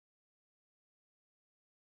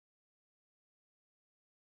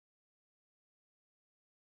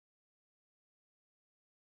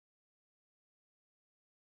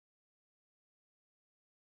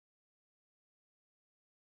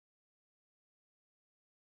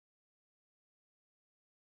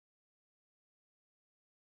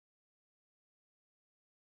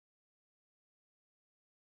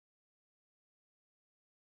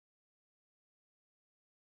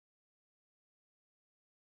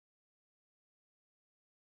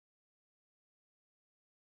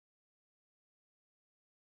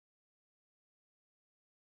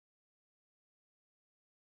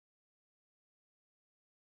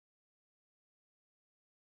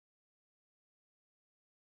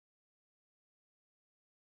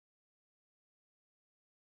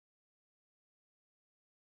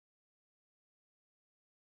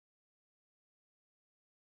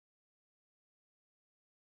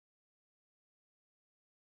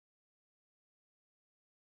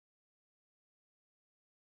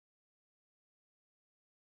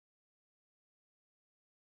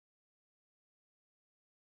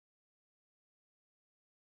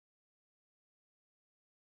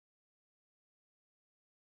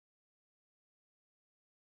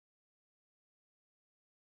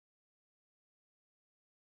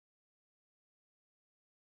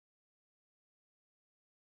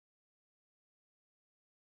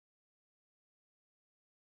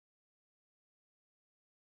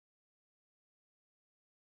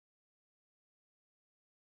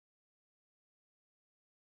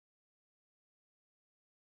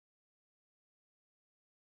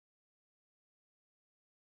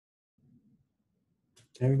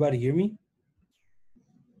Can everybody hear me?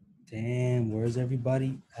 Damn, where's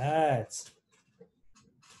everybody at?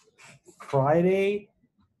 Friday?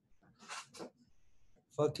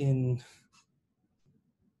 Fucking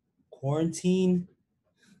quarantine?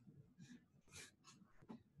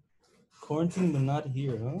 Quarantine, but not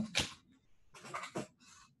here, huh?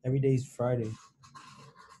 Every day's Friday.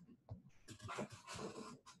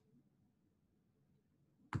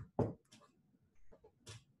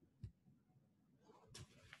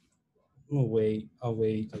 I'm gonna wait. I'll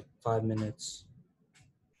wait like 5 minutes.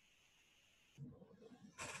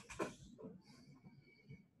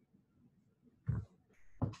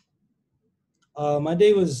 My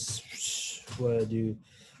day was what I do.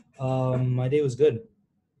 My day was good.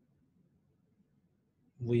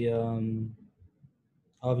 We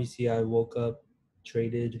obviously I woke up,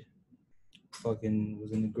 traded, fucking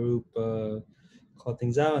was in the group, called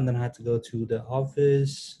things out, and then I had to go to the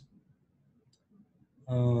office.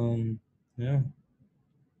 Yeah.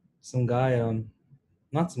 Some guy,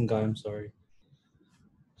 not some guy, I'm sorry.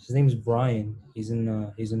 His name's Brian. He's in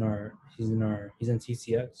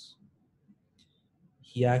TCX.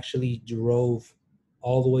 He actually drove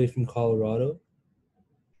all the way from Colorado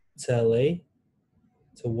to LA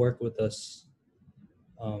to work with us,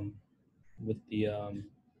 um, with the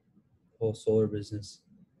whole solar business.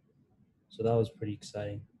 So that was pretty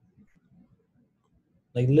exciting.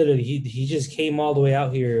 Like literally, he just came all the way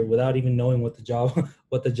out here without even knowing what the job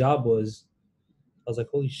what the job was. I was like,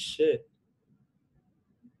 holy shit.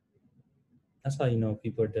 That's how you know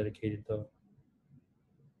people are dedicated, though.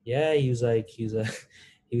 Yeah, he was he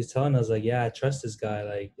was telling us like, yeah, I trust this guy.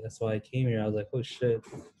 Like that's why I came here. I was like, oh shit.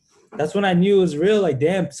 That's when I knew it was real. Like,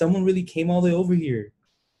 damn, someone really came all the way over here.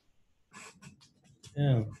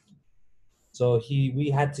 Yeah. So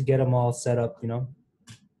we had to get him all set up. We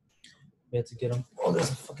had to get him. Oh, there's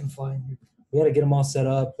a fucking fly in here. We had to get him all set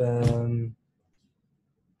up.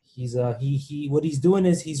 He what he's doing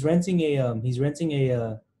is he's renting a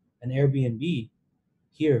an Airbnb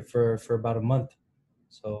here for about a month.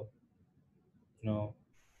 So you know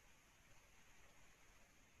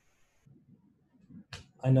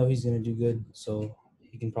I know he's gonna do good. So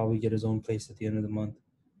he can probably get his own place at the end of the month.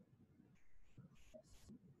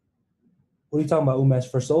 What are you talking about, Umesh?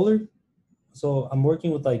 For solar? So I'm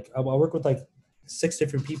working with I work with like 6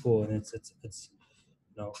 different people, and it's that's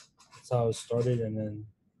how it started. And then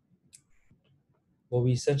what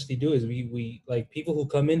we essentially do is we like people who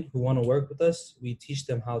come in who want to work with us. We teach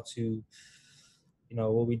them how to.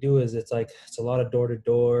 What we do is it's a lot of door to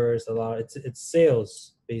door. It's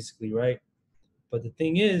sales basically, right? But the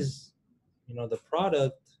thing is, the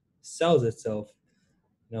product sells itself.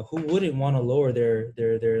 Who wouldn't want to lower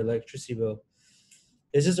their electricity bill?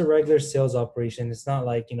 It's just a regular sales operation. It's not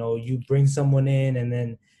like, you bring someone in and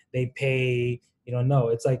then they pay, no,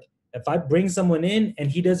 it's like if I bring someone in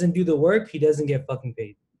and he doesn't do the work, he doesn't get fucking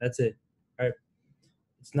paid. That's it. Right?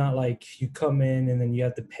 It's not like you come in and then you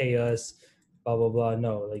have to pay us, blah blah blah.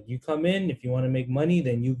 No, like you come in, if you want to make money,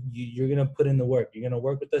 then you're gonna put in the work. You're gonna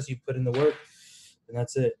work with us, you put in the work, and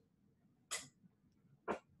that's it.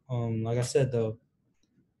 Like I said though,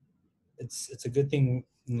 it's a good thing,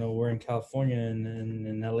 we're in California and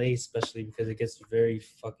in LA especially because it gets very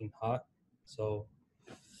fucking hot. So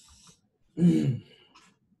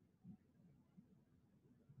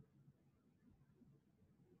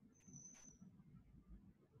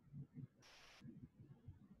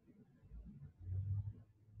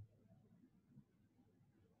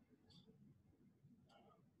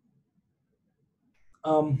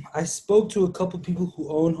I spoke to a couple people who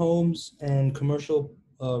own homes and commercial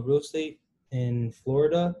real estate in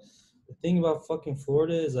Florida. The thing about fucking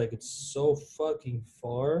Florida is like it's so fucking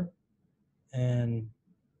far, and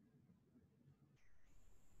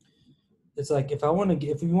it's like if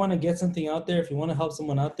we want to get something out there, if you want to help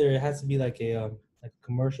someone out there, it has to be like a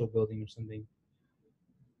commercial building or something.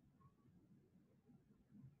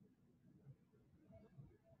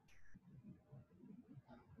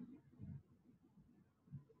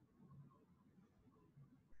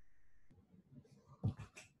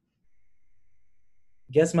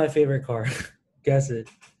 Guess my favorite car. Guess it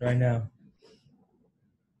right now.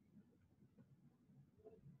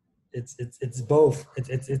 It's both.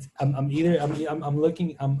 It's I'm either I'm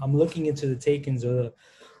looking into the Takens or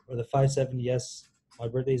the 570s. My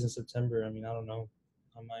birthday's in September. I mean, I don't know.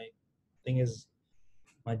 I might. Thing is,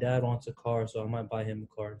 my dad wants a car, so I might buy him a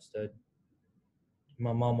car instead.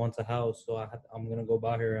 My mom wants a house, so I'm gonna go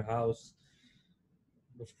buy her a house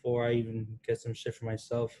before I even get some shit for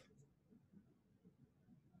myself.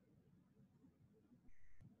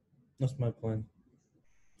 That's my plan.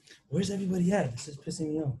 Where's everybody at? This is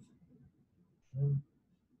pissing me off.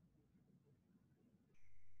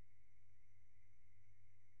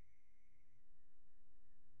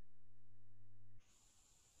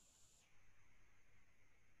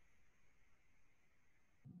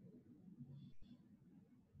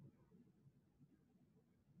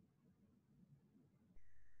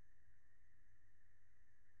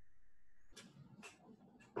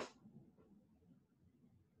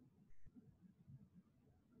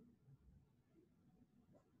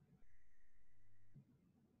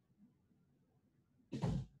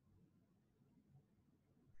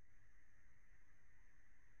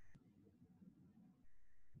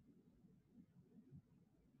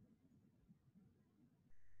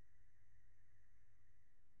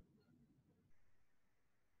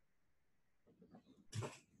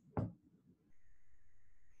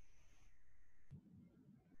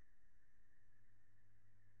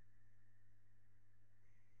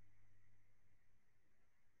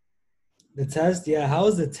 The test, yeah. How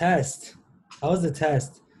was the test? How was the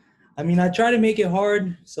test? I mean, I try to make it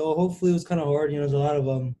hard, so hopefully it was kind of hard. You know, there's a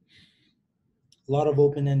lot of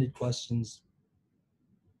open-ended questions.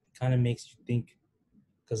 Kind of makes you think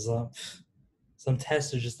because some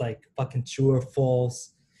tests are just like fucking true or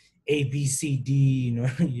false, A, B, C, D. You know,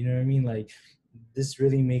 you know what I mean? Like this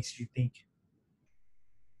really makes you think.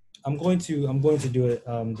 I'm going to do it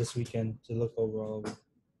this weekend to look over all of it.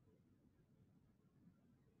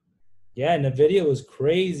 Yeah, and the video was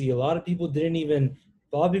crazy. A lot of people in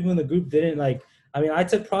the group didn't like. I mean, I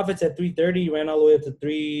took profits at 330, ran all the way up to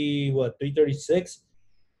 336,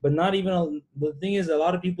 but not even. The thing is, a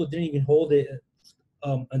lot of people didn't even hold it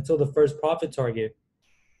until the first profit target,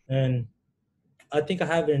 and I think I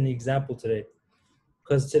have an example today.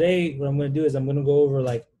 Because today, what I'm going to do is I'm going to go over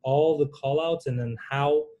like all the call outs and then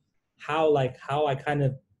how I kind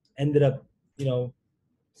of ended up, you know,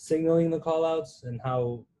 signaling the call outs and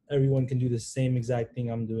how everyone can do the same exact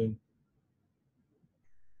thing I'm doing.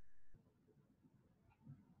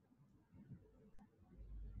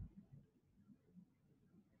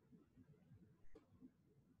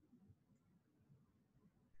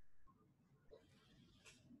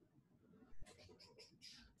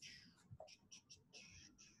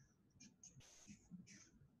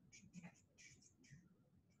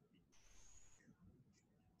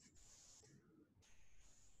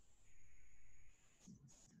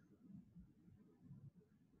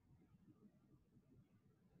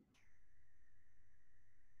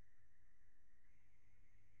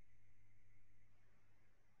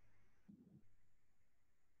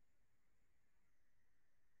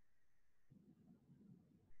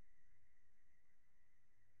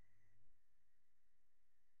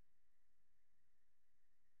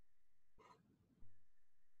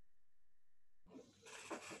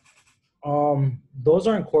 Those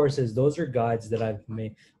aren't courses; those are guides that I've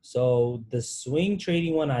made. So the swing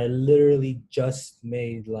trading one, I literally just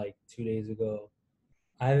made like 2 days ago.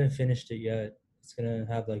 I haven't finished it yet. It's gonna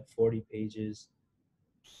have like 40 pages.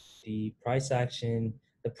 The price action,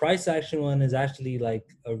 the price action one is actually like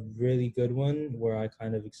a really good one where I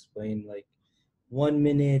kind of explain like 1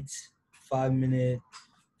 minute, 5 minute,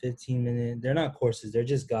 15 minute. They're not courses; they're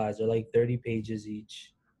just guides. They're like 30 pages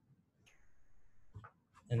each,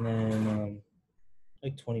 and then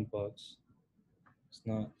like $20.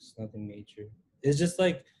 It's nothing major. It's just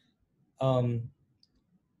like um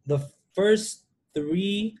the first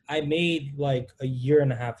three I made like a year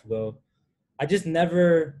and a half ago. I just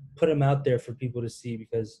never put them out there for people to see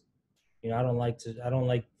because I don't like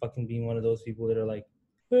fucking being one of those people that are like,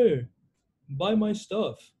 hey, buy my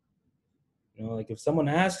stuff. You know, like if someone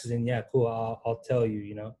asks, then yeah, cool, I'll tell you.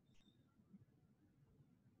 You know.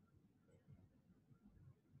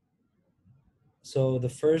 So the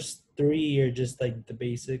first three are just like the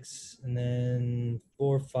basics, and then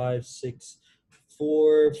 4, 5, 6,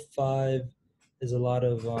 4, 5 is a lot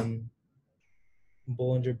of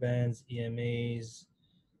Bollinger Bands, EMAs,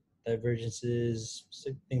 divergences,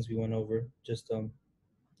 things we went over, just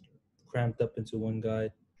cramped up into one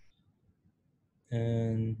guide,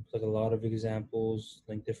 and like a lot of examples,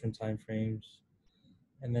 like different time frames.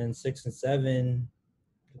 And then 6 and 7,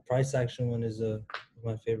 the price action one is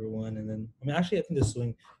my favorite one. And then actually I think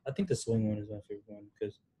the swing one is my favorite one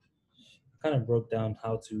because I kind of broke down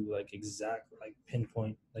how to like exact like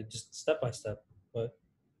pinpoint like just step by step. But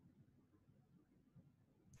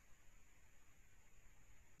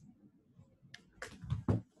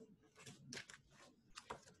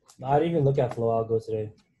I didn't even look at flow algo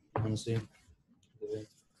today, honestly.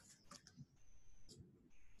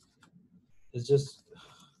 It's just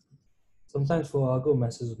sometimes flow algo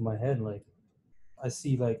messes with my head. Like I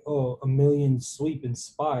see like, oh, a million sweep and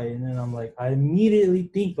spy, and then I'm like, I immediately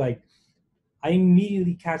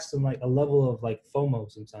catch some like a level of like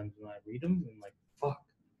FOMO sometimes when I read them. I'm like, fuck,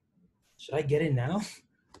 should I get it now?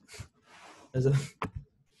 there's a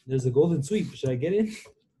there's a golden sweep. Should I get it?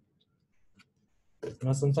 You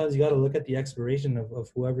know, sometimes you got to look at the expiration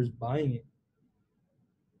of whoever's buying it.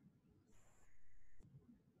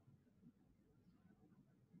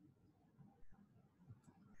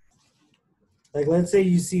 Like, let's say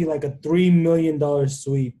you see like a $3 million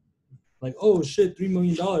sweep. Like, oh shit, $3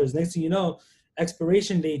 million. Next thing you know,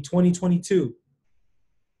 expiration date 2022. You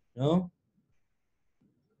know,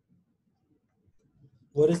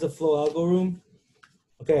 what is the flow algo room?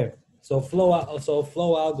 Okay, so flow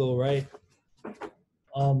algo, right?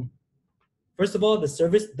 Um, First of all, the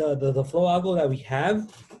flow algo that we have,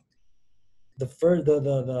 the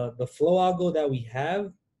flow algo that we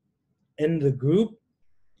have in the group,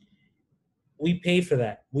 we pay for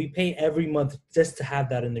that. We pay every month just to have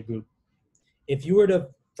that in the group. If you were to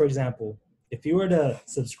for example, if you were to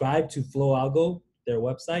subscribe to Flow Algo, their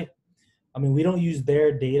website, I mean, we don't use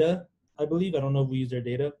their data, I believe. I don't know if we use their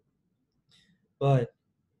data, but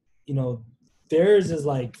you know, theirs is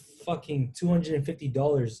like fucking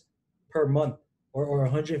 $250 per month, or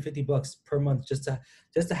 $150 per month just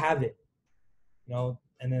to have it, you know.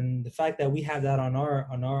 And then the fact that we have that on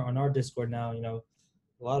our Discord now, you know,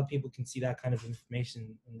 a lot of people can see that kind of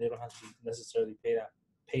information, and they don't have to necessarily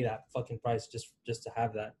pay that fucking price just to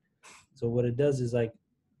have that. So what it does is like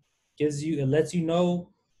it lets you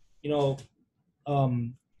know, you know,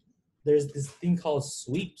 um, there's this thing called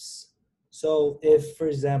sweeps. So if, for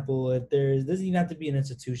example, if there's doesn't even have to be an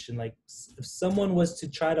institution, like if someone was to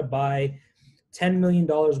try to buy $10 million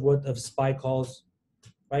worth of spy calls,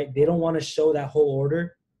 right? They don't want to show that whole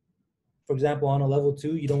order. For example, on a level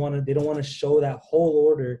 2, they don't want to show that whole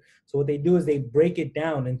order. So what they do is they break it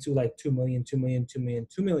down into like 2 million, 2 million, 2 million,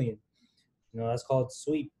 2 million. You know, that's called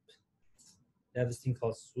sweep. They have this thing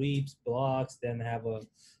called sweeps, blocks. Then they have a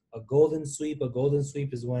golden sweep. A golden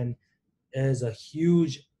sweep is when there's a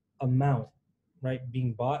huge amount, right,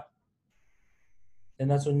 being bought. And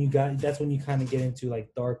that's when you kind of get into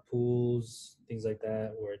like dark pools, things like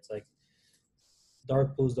that, where it's like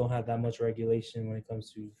dark pools don't have that much regulation when it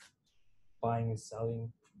comes to buying and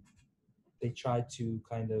selling. They try to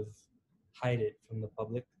kind of hide it from the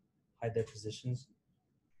public, hide their positions.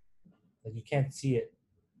 Like you can't see it.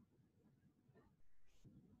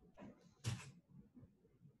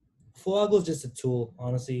 Flow is just a tool,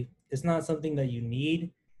 honestly. It's not something that you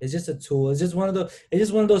need. It's just a tool. It's just one of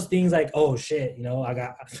those things like, oh shit, you know, I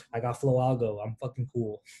got Flow Algo. I'm fucking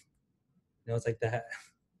cool. You know, it's like that,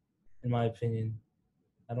 in my opinion.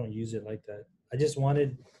 I don't use it like that. I just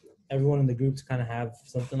wanted everyone in the group to kind of have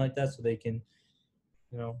something like that so they can,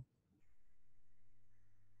 you know.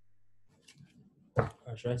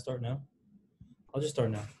 Should I start now? I'll just start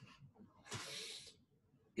now.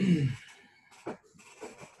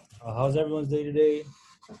 How's everyone's day today?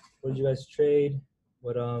 What did you guys trade?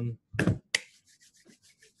 What How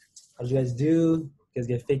did you guys do? You guys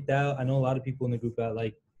get faked out? I know a lot of people in the group got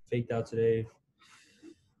like faked out today,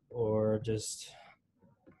 or just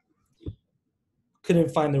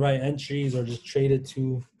couldn't find the right entries, or just traded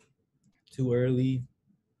too early.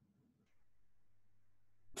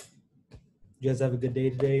 You guys have a good day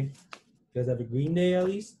today? You guys have a green day at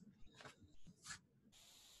least?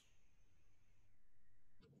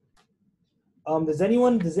 Does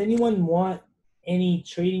anyone want any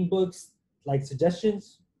trading books, like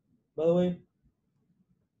suggestions, by the way?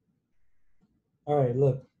 All right,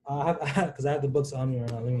 look, I have because I have the books on me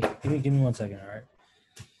right now. Give me 1 second. All right.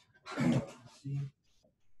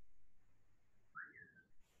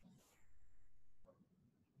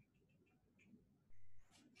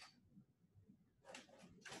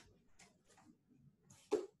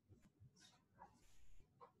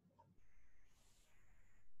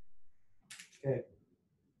 Okay.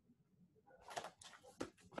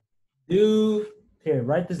 Here,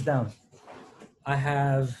 write this down. I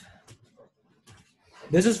have.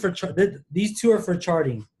 This is for these two are for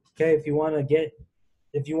charting. Okay, if you want to get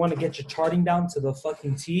your charting down to the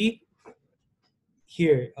fucking T,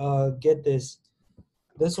 here, get this.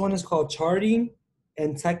 This one is called Charting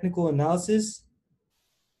and Technical Analysis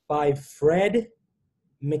by Fred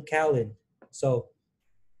McCallen. So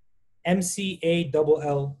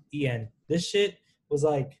MCALLEN. This shit was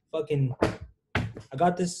like fucking. I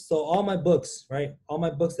got this. So all my books, right? All my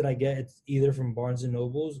books that I get, it's either from Barnes and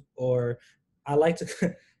Nobles, or I like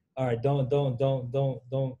to. All right, don't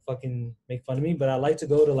fucking make fun of me. But I like to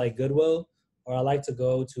go to like Goodwill, or I like to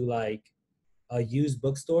go to like a used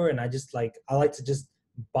bookstore, and I like to just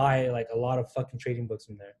buy like a lot of fucking trading books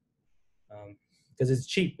from there, because it's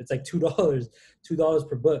cheap. It's like $2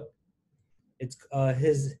 per book. It's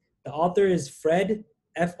the author is Fred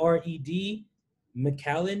Fred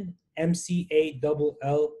McCallen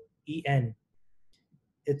MCALLEN.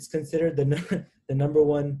 It's considered the number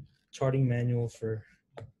one charting manual for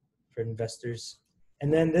investors.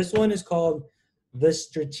 And then this one is called the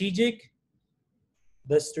strategic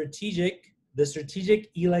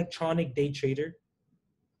electronic day trader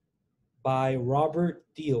by Robert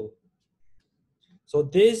Thiel. So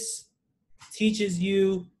this teaches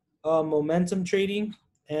you momentum trading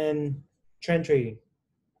and trend trading.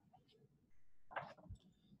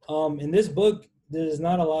 In this book, there's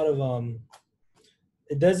not a lot of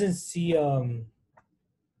it doesn't see oh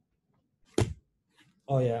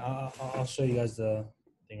yeah, I'll show you guys the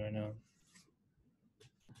thing right now.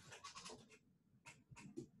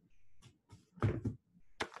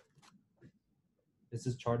 This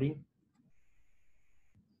is Charting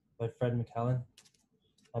by Fred McCallen.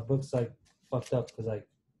 My book's like fucked up because like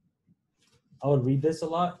I would read this a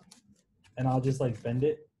lot, and I'll just like bend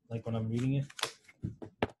it, like when I'm reading it.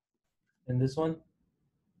 And this one,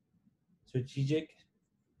 Strategic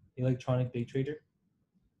Electronic Day Trader.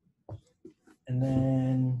 And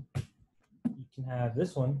then you can have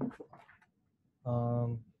this one,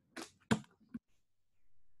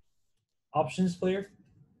 Options Player.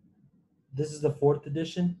 This is the 4th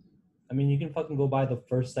edition. I mean, you can fucking go buy the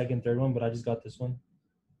 1st, 2nd, 3rd one, but I just got this one.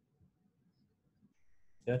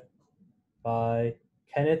 Okay. By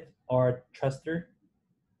Kenneth R. Truster.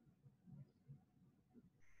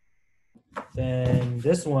 Then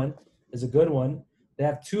this one is a good one. They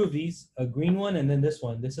have 2 of these, a green one and then this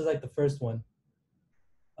one. This is like the first one.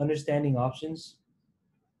 Understanding Options.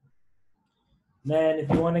 Then if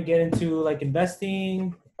you want to get into like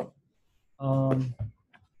investing,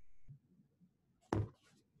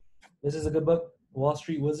 this is a good book, Wall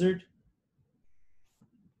Street Wizard.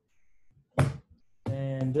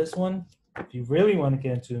 And this one, if you really want to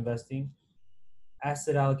get into investing,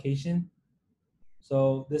 Asset Allocation.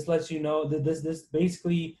 So this lets you know that this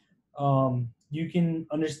basically you can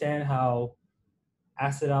understand how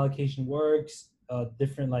asset allocation works,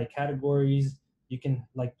 different like categories. You can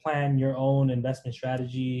like plan your own investment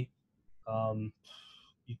strategy. You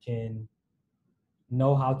can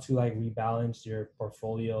know how to like rebalance your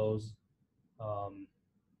portfolios.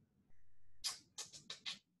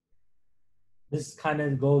 This kind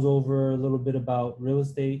of goes over a little bit about real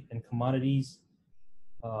estate and commodities.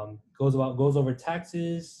 Goes over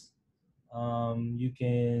taxes. You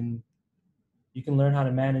can learn how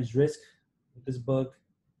to manage risk with this book.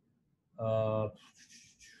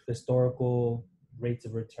 Historical rates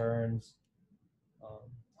of returns.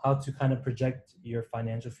 How to kind of project your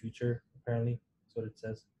financial future. Apparently, that's what it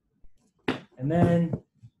says. And then,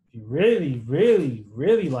 if you really, really,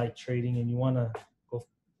 really like trading and you want to go,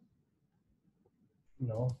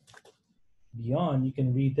 beyond, you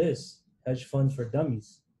can read this, Hedge Funds for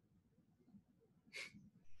Dummies.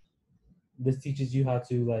 This teaches you how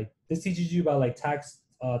to this teaches you about like tax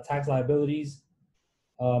liabilities,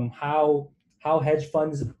 how hedge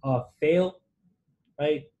funds fail,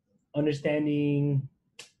 right? Understanding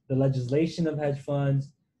the legislation of hedge funds,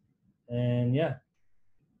 and yeah,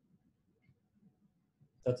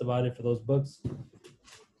 that's about it for those books.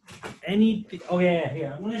 Anything? Oh yeah,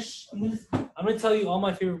 here I'm gonna tell you all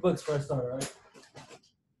my favorite books for a start, right?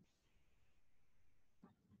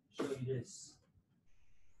 Show you this.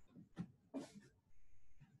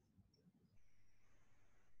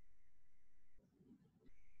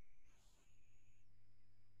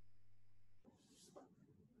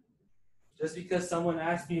 Just because someone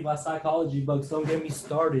asked me about psychology books, don't get me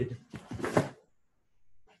started.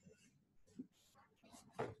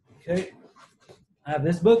 Okay, I have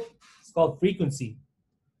this book. It's called Frequency: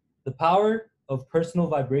 The Power of Personal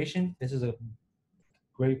Vibration. This is a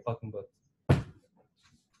great fucking book.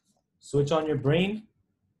 Switch on Your Brain.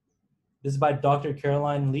 This is by Dr.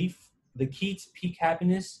 Caroline Leaf. The Key to Peak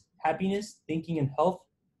Happiness, Thinking, and Health.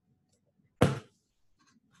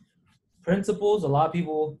 Principles. A lot of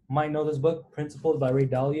people might know this book. Principles by Ray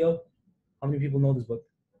Dalio. How many people know this book?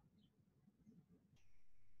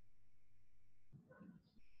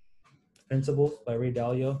 Principles by Ray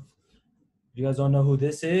Dalio. If you guys don't know who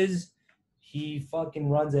this is, he fucking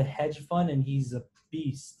runs a hedge fund and he's a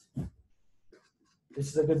beast. This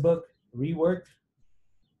is a good book. Rework.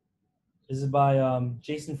 This is by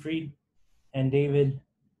Jason Fried and David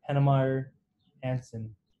Hennemeyer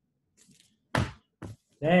Hansen.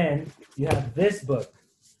 Then you have this book,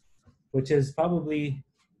 which is probably,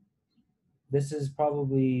 this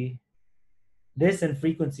and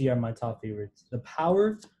Frequency are my top favorites. The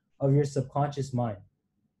Power of Your Subconscious Mind.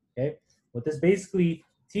 Okay? What this basically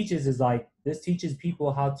teaches is this teaches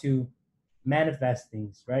people how to manifest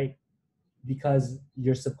things, right? Because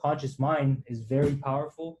your subconscious mind is very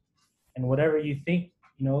powerful, and whatever you think,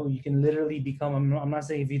 you can literally become. I'm not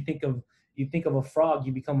saying if you think of a frog,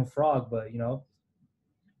 you become a frog, but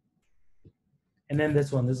And then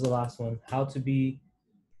this is the last one: How to be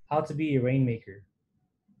a rainmaker.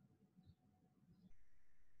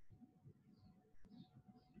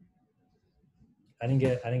 I didn't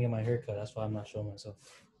get my hair cut. That's why I'm not showing myself.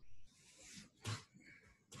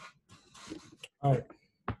 All right.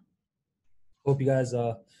 Hope you guys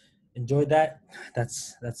enjoyed that.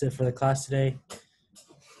 That's it for the class today.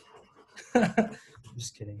 I'm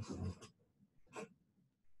just kidding.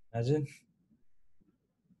 Imagine.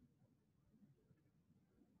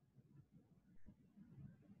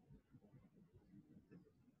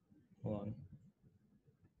 Hold on.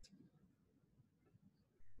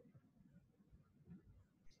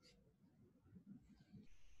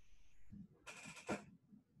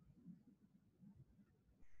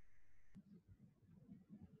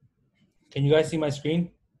 Can you guys see my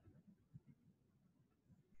screen?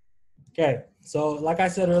 Okay, so like I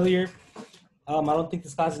said earlier, I don't think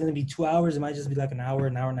this class is going to be 2 hours. It might just be like an hour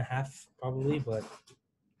and a half, probably, but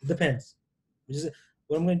it depends.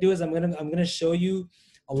 What I'm going to do is I'm going to show you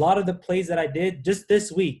a lot of the plays that I did just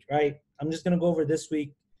this week, right? I'm just going to go over this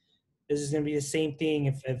week. This is going to be the same thing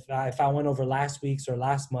if I went over last week's or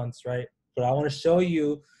last month's, right? But I want to show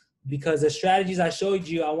you, because the strategies I showed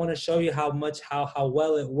you, I want to show you how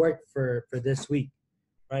well it worked for this week,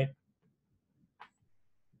 right?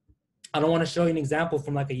 I don't want to show you an example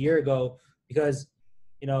from like a year ago, because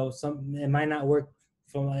it might not work.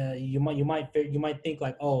 From you might think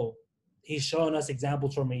like, oh, he's showing us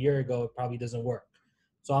examples from a year ago, it probably doesn't work.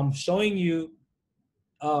 So I'm showing you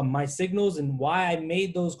my signals and why I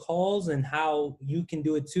made those calls and how you can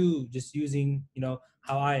do it too, just using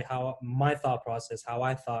how my thought process, how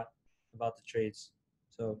I thought about the trades.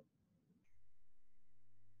 So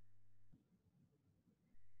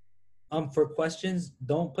for questions,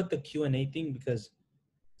 don't put the Q&A thing, because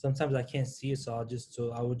sometimes I can't see it, so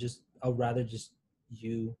I would rather just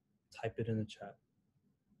you type it in the chat.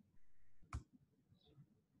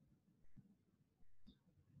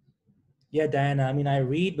 Yeah, Diana. I mean, I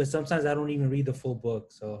read, but sometimes I don't even read the full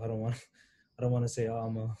book, so I don't want to say, oh,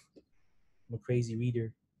 I'm a crazy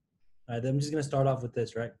reader. All right, I'm just gonna start off with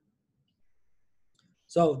this, right?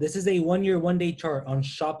 So this is a 1-year, 1-day chart on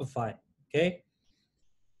Shopify. Okay,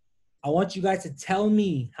 I want you guys to tell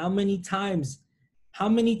me how many times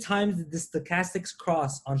did the stochastics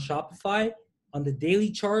cross on Shopify on the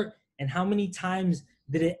daily chart, and how many times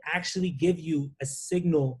did it actually give you a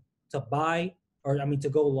signal to buy, or to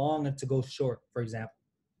go long and to go short, for example.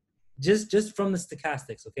 Just from the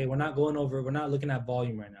stochastics, okay? We're not looking at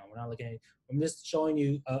volume right now. I'm just showing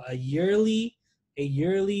you a yearly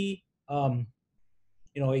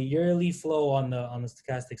flow on the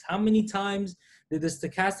stochastics. How many times did the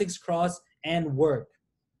stochastics cross and work?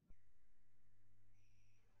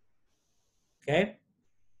 Okay?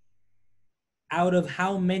 Out of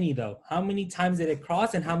how many though? How many times did it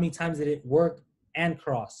cross, and how many times did it work and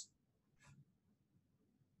cross?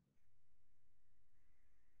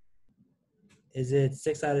 Is it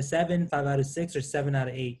 6 out of 7, 5 out of 6, or 7 out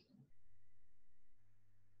of 8?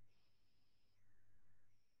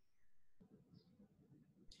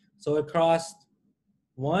 So it crossed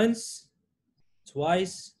once,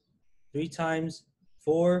 twice, 3 times,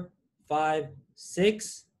 4, 5,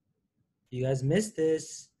 6. You guys missed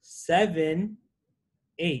this. 7,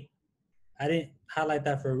 8. I didn't highlight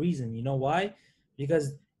that for a reason. You know why?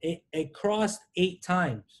 Because it crossed 8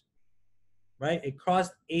 times, right? It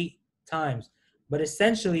crossed 8 times. But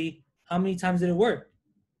essentially, how many times did it work?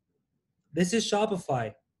 This is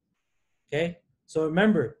Shopify, okay? So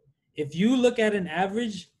remember, if you look at an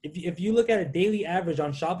average, if you look at a daily average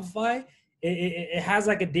on Shopify, it has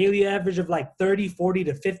like a daily average of like 30, 40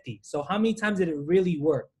 to 50. So how many times did it really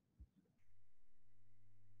work?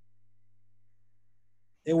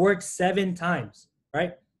 It worked 7 times,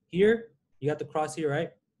 right? Here, you got the cross here,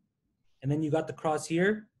 right? And then you got the cross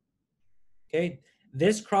here, okay?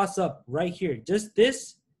 This cross up right here, just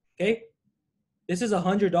this, okay? This is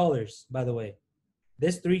 $100, by the way.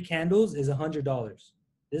 This 3 candles is $100.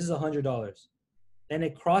 This is $100. Then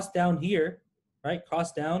it crossed down here, right?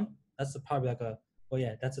 Crossed down. That's probably like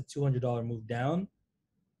that's a $200 move down.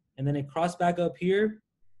 And then it crossed back up here,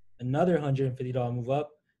 another $150 move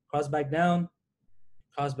up, cross back down,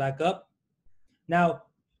 cross back up. Now,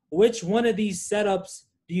 which one of these setups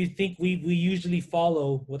do you think we usually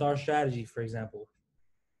follow with our strategy, for example?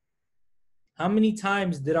 How many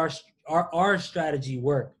times did our strategy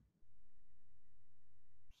work?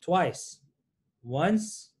 Twice.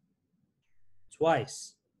 Once,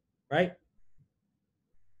 twice, right?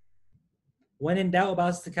 When in doubt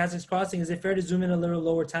about stochastics crossing, is it fair to zoom in a little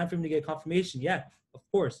lower time frame to get confirmation? Yeah, of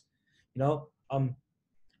course.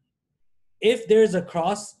 If there's a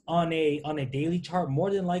cross on a daily chart,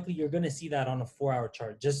 more than likely you're going to see that on a 4-hour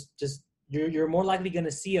chart. You're more likely going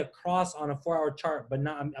to see a cross on a 4-hour chart, but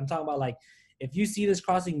not. I'm talking about, like, if you see this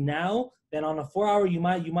crossing now, then on a 4-hour you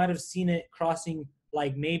might have seen it crossing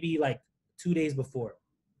like maybe like 2 days before.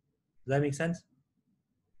 Does that make sense?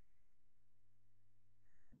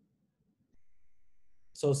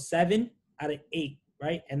 So 7 out of 8,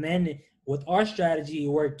 right? And then with our strategy, it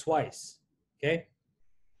worked twice. Okay,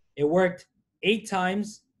 it worked 8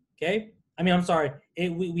 times. Okay, I'm sorry.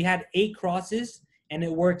 We had 8 crosses, and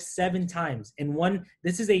it worked 7 times in one.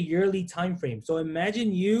 This is a yearly time frame. So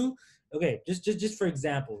imagine okay, just for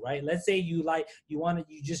example, right? Let's say you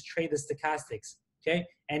just trade the stochastics, okay?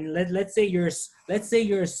 And let's say you're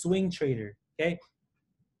a swing trader, okay?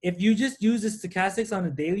 If you just use the stochastics on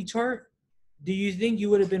a daily chart, do you think you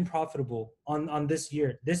would have been profitable on this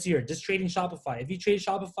year? This year, just trading Shopify. If you traded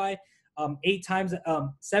Shopify 8 times,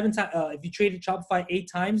 7 times, if you traded Shopify 8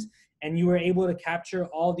 times, and you were able to capture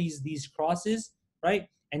all these crosses, right?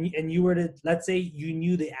 And you were to, let's say you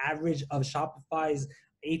knew the average of Shopify's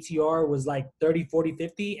ATR was like 30, 40,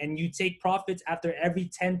 50, and you take profits after every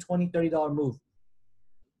 10, 20, $30 move.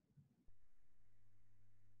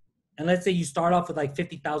 And let's say you start off with like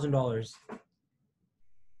 $50,000.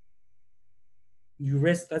 You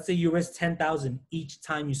risk, let's say you risk 10,000 each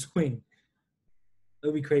time you swing. It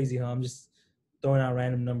would be crazy, huh? I'm just throwing out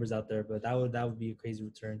random numbers out there, but that would be a crazy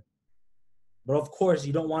return. But of course,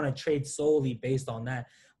 you don't want to trade solely based on that.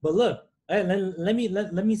 But look, let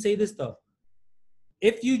me say this though.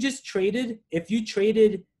 If you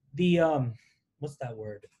traded the what's that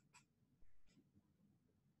word?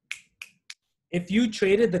 If you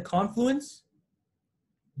traded the confluence,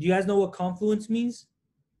 do you guys know what confluence means?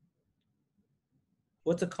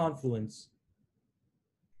 What's a confluence?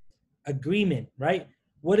 Agreement, right?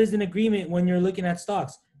 What is an agreement when you're looking at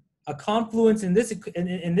stocks? A confluence in this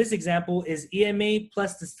example is EMA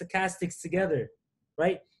plus the stochastics together,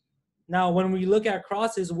 right? Now, when we look at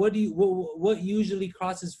crosses, what usually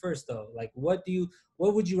crosses first though? Like what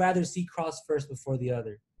would you rather see cross first before the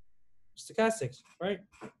other? Stochastics, right?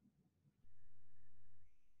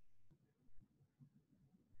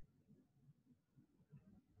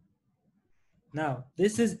 Now,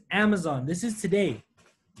 this is Amazon. This is today.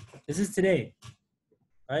 This is today,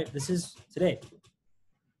 right? This is today.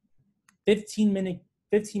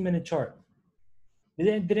 15-minute chart.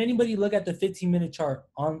 Did anybody look at the 15-minute chart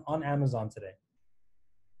on Amazon today?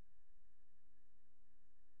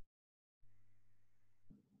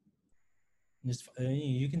 Just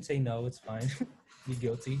you can say no, it's fine. You're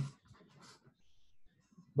guilty.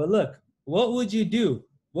 But look, what would you do?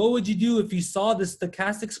 What would you do if you saw the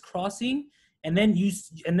stochastics crossing and then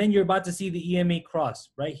you're about to see the EMA cross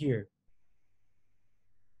right here?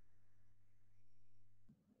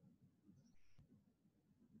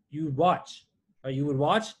 You would watch, right? You would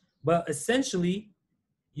watch, but essentially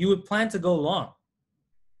you would plan to go long,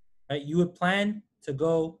 right? You would plan to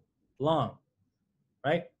go long,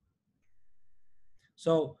 right?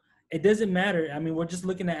 So it doesn't matter. I mean, we're just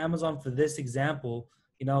looking at Amazon for this example.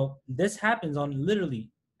 You know, this happens on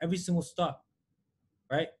literally every single stock,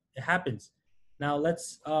 right? It happens. Now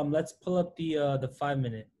let's pull up the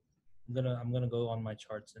 5-minute. I'm gonna go on my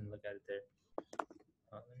charts and look at it there.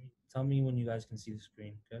 Tell me when you guys can see the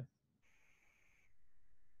screen, okay?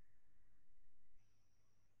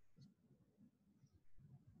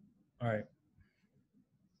 All right.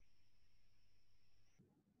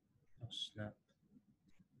 Oh snap!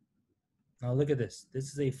 Now look at this.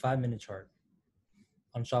 This is a 5-minute chart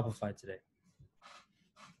on Shopify today.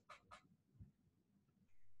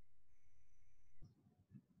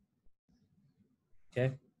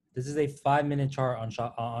 Okay, this is a 5-minute chart on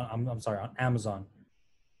on Amazon.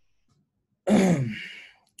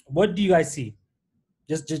 What do you guys see?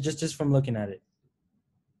 Just from looking at it.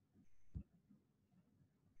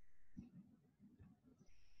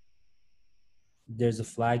 There's a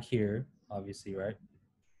flag here, obviously, right?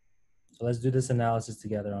 So let's do this analysis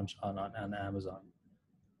together on Amazon.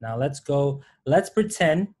 Now let's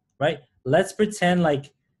pretend, right? Let's pretend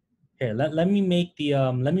like here, let me make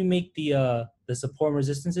the support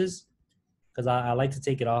resistances, because I like to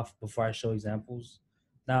take it off before I show examples.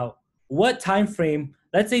 Now, what time frame?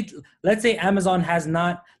 Let's say Amazon has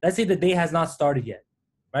not, let's say the day has not started yet,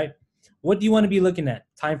 right? What do you want to be looking at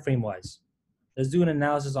time frame wise? Let's do an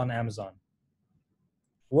analysis on Amazon.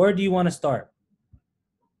 Where do you want to start?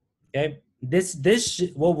 Okay,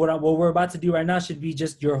 what we're about to do right now should be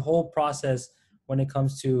just your whole process when it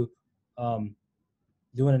comes to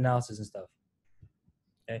doing analysis and stuff.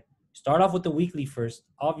 Okay, start off with the weekly first,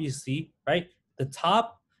 obviously, right? The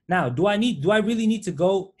top. Now, do I really need to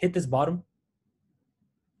go hit this bottom?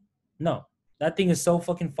 No, that thing is so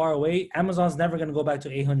fucking far away. Amazon's never gonna go back to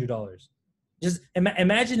 $800. Just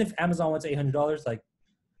imagine if Amazon went to $800. Like,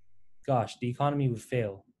 gosh, the economy would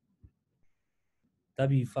fail. That'd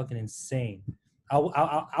be fucking insane.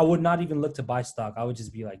 I would not even look to buy stock. I would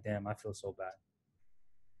just be like, damn, I feel so bad.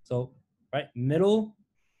 So, right, middle.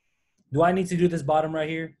 Do I need to do this bottom right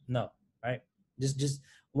here? No, right? Just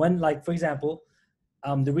when, like, for example,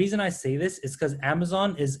 the reason I say this is because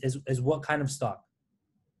Amazon is what kind of stock?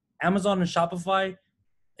 Amazon and Shopify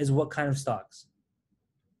is what kind of stocks?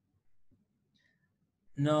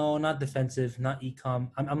 No, not defensive, not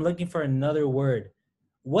e-com. I'm looking for another word.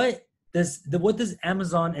 What does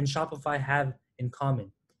Amazon and Shopify have in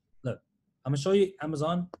common? Look, I'm gonna show you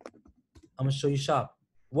Amazon. I'm gonna show you Shop.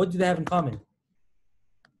 What do they have in common?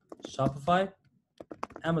 Shopify,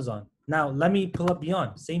 Amazon. Now let me pull up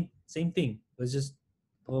Beyond. Same thing. It's just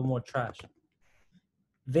a little more trash.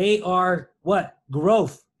 They are what?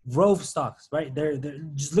 Growth stocks, right? They're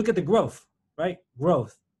just look at the growth, right?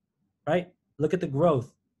 Growth, right? Look at the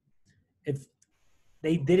growth. If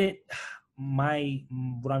they didn't,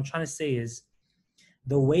 what I'm trying to say is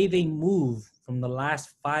the way they move from the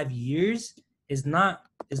last 5 years is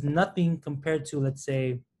nothing compared to, let's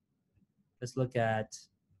say, let's look at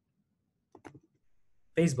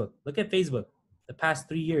Facebook. Look at Facebook, the past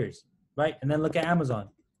 3 years, right? And then look at Amazon,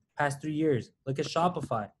 past 3 years. Look at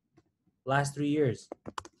Shopify, last 3 years.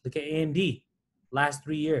 Look at AMD, last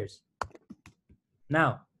 3 years.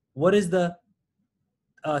 Now, what is the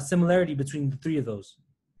similarity between the three of those?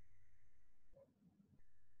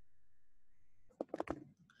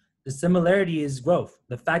 The similarity is growth.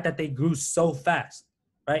 The fact that they grew so fast.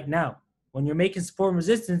 Right now, when you're making support and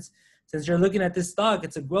resistance, since you're looking at this stock,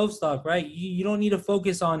 it's a growth stock, right? You don't need to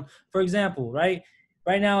focus on, for example, right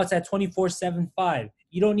now it's at 24.75.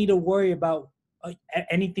 You don't need to worry about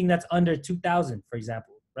anything that's under 2,000, for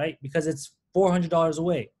example, right? Because it's $400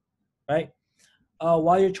 away, right?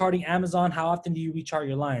 While you're charting Amazon, how often do you rechart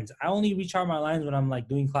your lines? I only rechart my lines when I'm like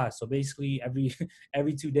doing class, so basically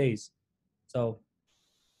every 2 days. So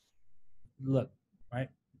look, right?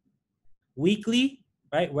 Weekly,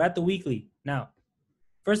 right? We're at the weekly now.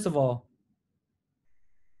 First of all,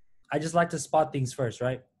 I just like to spot things first,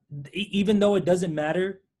 right? Even though it doesn't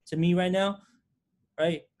matter to me right now,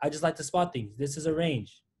 right? I just like to spot things. This is a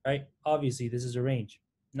range, right? Obviously, this is a range.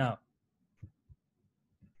 Now,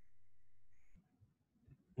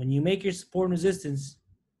 when you make your support and resistance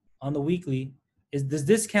on the weekly, does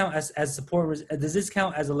this count as support? Does this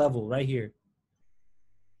count as a level right here?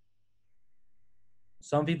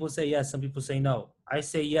 Some people say yes, some people say no. I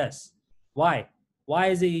say yes. Why? Why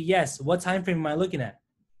is it a yes? What time frame am I looking at?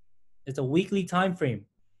 It's a weekly time frame.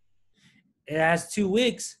 It has 2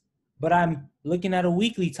 wicks, but I'm looking at a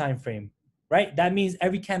weekly time frame, right? That means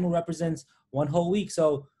every candle represents one whole week.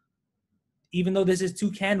 So even though this is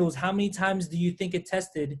 2 candles, how many times do you think it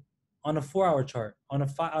tested on a 4-hour chart, on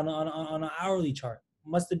an hourly chart?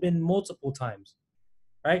 Must have been multiple times,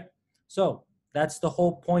 right? So that's the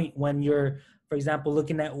whole point when you're, for example,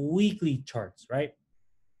 looking at weekly charts, right?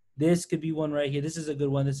 This could be one right here. This is a good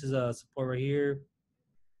one. This is a support right here.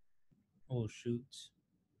 Oh, shoot.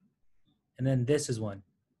 And then this is one.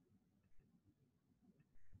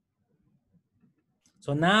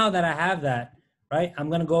 So now that I have that, right, I'm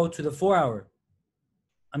going to go to the 4-hour.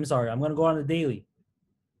 I'm going to go on the daily.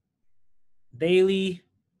 Daily,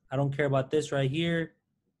 I don't care about this right here.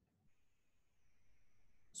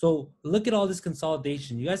 So look at all this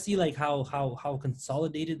consolidation. You guys see like how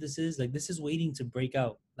consolidated this is? Like this is waiting to break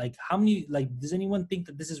out. Like how many, like does anyone think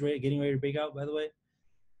that this is getting ready to break out, by the way?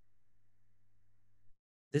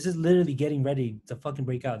 This is literally getting ready to fucking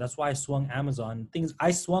break out. That's why I swung Amazon.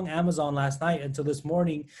 I swung Amazon last night until this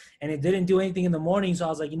morning, and it didn't do anything in the morning. So I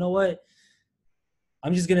was like, you know what?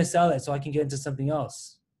 I'm just gonna sell it so I can get into something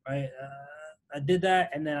else, right? I did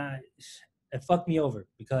that, and then it fucked me over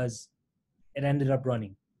because it ended up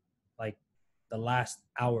running like the last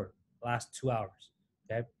hour, last 2 hours.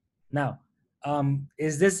 Okay. Now,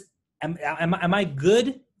 is this am I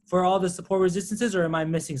good for all the support resistances, or am I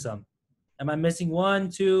missing some? Am I missing 1,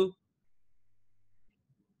 2?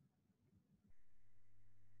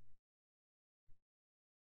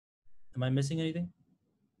 Am I missing anything?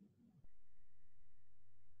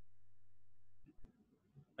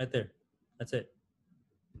 Right there. That's it.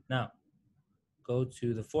 Now, go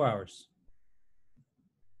to the 4 hours.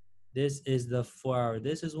 This is the 4 hour.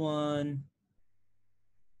 This is one.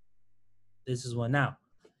 This is one. Now,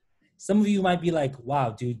 some of you might be like, wow,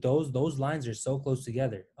 dude, those lines are so close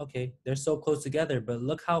together. Okay, they're so close together, but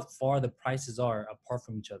look how far the prices are apart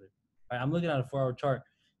from each other. Right? I'm looking at a 4-hour chart.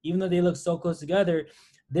 Even though they look so close together,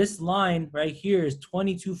 this line right here is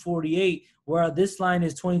 22.48, where this line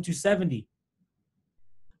is 22.70.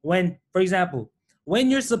 When, for example, when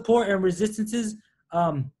your support and resistances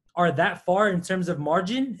are that far in terms of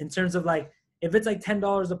margin, in terms of like, if it's like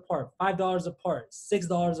 $10 apart, $5 apart,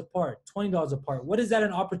 $6 apart, $20 apart, what is that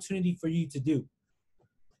an opportunity for you to do?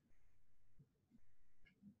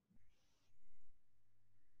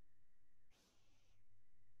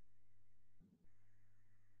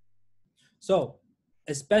 So,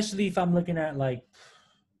 especially if I'm looking at like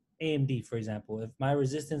AMD, for example, if my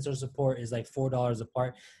resistance or support is like $4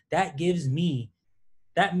 apart, that gives me,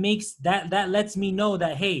 that lets me know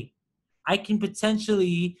that, hey, I can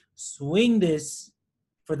potentially swing this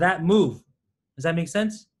for that move. Does that make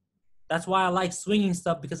sense? That's why I like swinging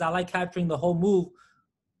stuff, because I like capturing the whole move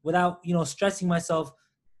without, stressing myself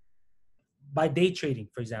by day trading,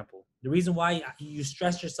 for example. The reason why you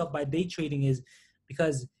stress yourself by day trading is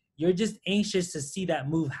because you're just anxious to see that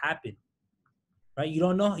move happen, right?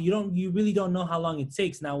 You really don't know how long it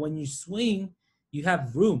takes. Now, when you swing, you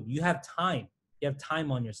have room, you have time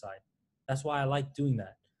on your side. That's why I like doing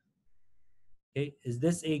that. Okay, is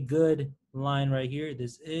this a good line right here?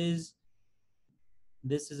 This is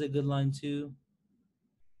a good line too.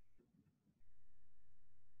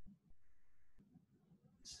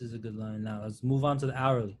 This is a good line. Now let's move on to the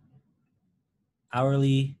hourly.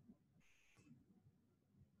 Hourly.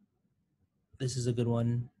 This is a good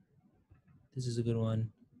one. This is a good one.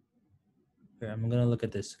 Here, I'm gonna look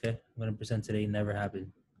at this. Okay, I'm gonna present today never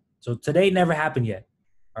happened. So today never happened yet.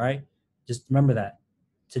 All right, just remember that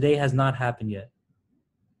today has not happened yet.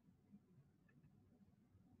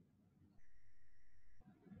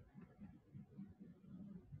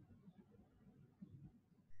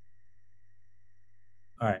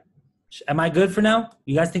 All right. Am I good for now?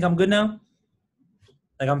 You guys think I'm good now?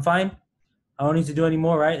 Like I'm fine? I don't need to do any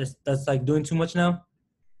more, right? That's like doing too much now.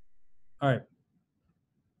 All right.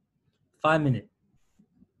 5 minutes.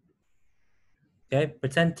 Okay.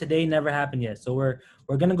 Pretend today never happened yet. So we're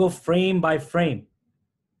gonna go frame by frame.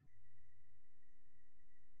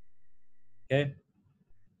 Okay.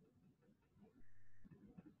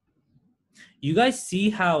 You guys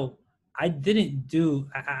see how I didn't do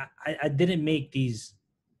I didn't make these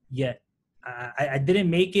yet. I didn't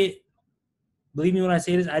make it. Believe me when I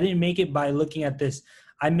say this, I didn't make it by looking at this.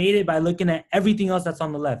 I made it by looking at everything else that's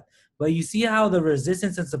on the left. But you see how the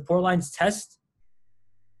resistance and support lines test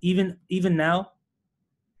even now,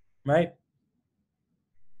 right?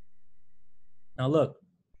 Now look,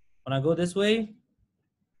 when I go this way,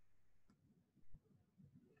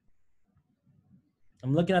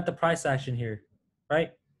 I'm looking at the price action here,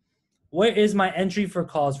 right? Where is my entry for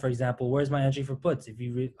calls, for example? Where's my entry for puts? If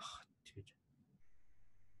you read, oh, dude.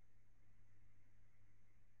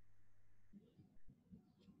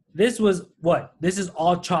 This was what? This is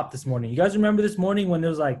all chopped this morning. You guys remember this morning when it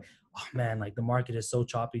was like, oh man, like the market is so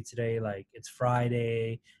choppy today. Like it's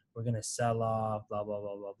Friday, we're gonna sell off, blah blah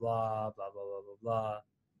blah blah blah blah blah blah blah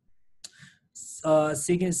blah.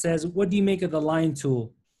 Sigint says, what do you make of the line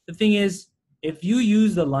tool? The thing is, if you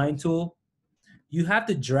use the line tool, you have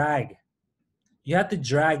to drag. You have to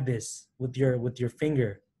drag this with your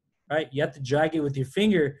finger, right? You have to drag it with your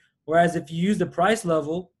finger. Whereas if you use the price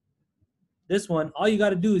level, this one, all you got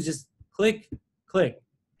to do is just click, click,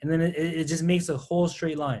 and then it just makes a whole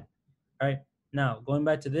straight line, right? Now, going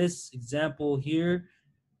back to this example here,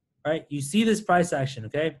 right? You see this price action,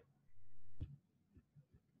 okay?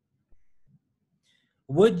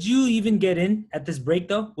 Would you even get in at this break,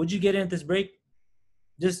 though? Would you get in at this break?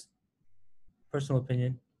 Just personal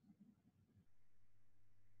opinion.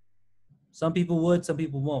 Some people would, some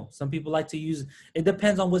people won't. Some people like to use, it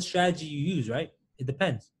depends on what strategy you use, right? It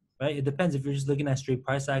depends, right? It depends if you're just looking at straight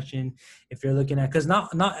price action, if you're looking at, because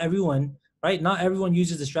not everyone, right? Not everyone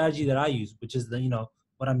uses the strategy that I use, which is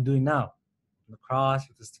what I'm doing now. The cross,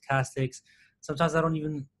 with the stochastics. Sometimes I don't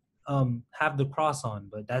even have the cross on,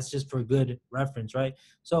 but that's just for good reference, right?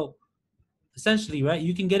 So essentially, right,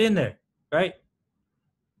 you can get in there, right?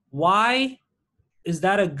 Why is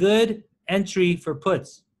that a good entry for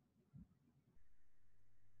puts?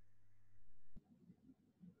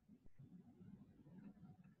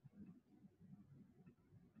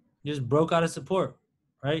 You just broke out of support,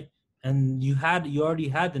 right? And you already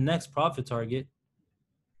had the next profit target,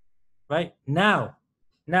 right? Now,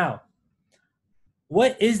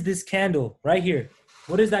 what is this candle right here?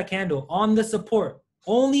 What is that candle on the support?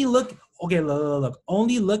 Only look, okay, look.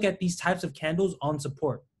 Only look at these types of candles on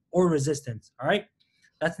support or resistance, all right?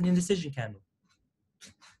 That's an indecision candle.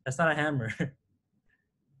 That's not a hammer. It's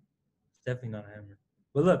definitely not a hammer.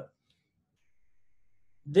 But look,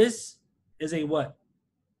 this is a what?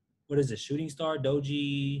 What is it? Shooting star,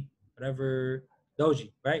 doji, whatever,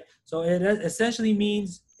 doji, right? So it essentially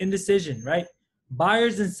means indecision, right?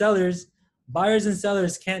 Buyers and sellers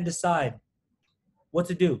can't decide what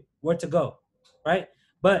to do, where to go, right?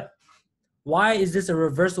 But why is this a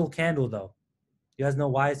reversal candle though? You guys know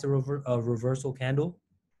why it's a reversal candle?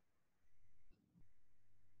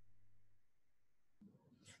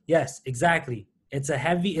 Yes, exactly. It's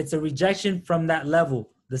a rejection from that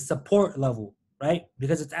level, the support level, right?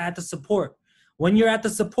 Because it's at the support. When you're at the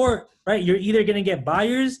support, right, you're either going to get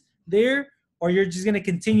buyers there or you're just going to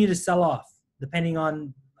continue to sell off depending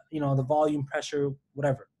on, the volume, pressure,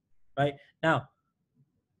 whatever, right? Now,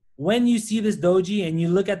 when you see this doji and you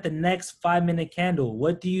look at the next 5-minute candle,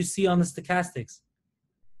 what do you see on the stochastics?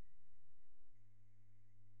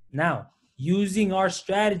 Now, using our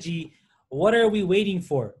strategy, what are we waiting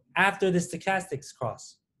for? after the stochastics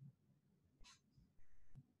cross.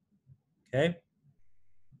 Okay.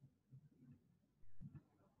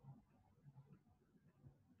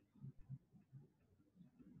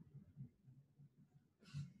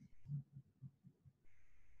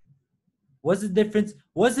 What's the difference?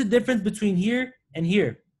 What's the difference between here and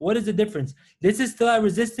here? What is the difference? This is still at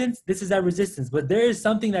resistance. This is at resistance, but there is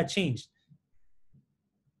something that changed.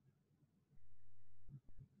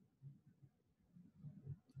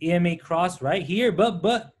 EMA cross right here,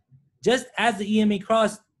 but just as the EMA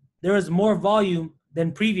cross, there is more volume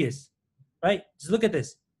than previous, right? Just look at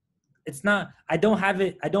this. It's not. I don't have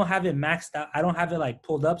it. I don't have it maxed out. I don't have it like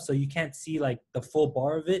pulled up, so you can't see like the full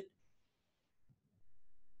bar of it.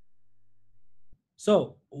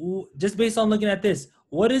 So just based on looking at this,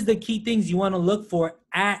 what is the key things you want to look for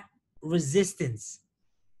at resistance?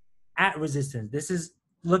 At resistance. This is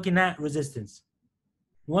looking at resistance.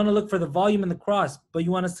 You want to look for the volume and the cross, but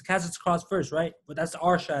you want us to catch its cross first, right? But that's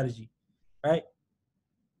our strategy, right?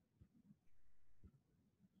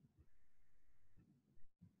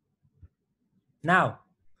 Now,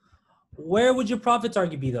 where would your profit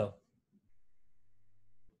target be though?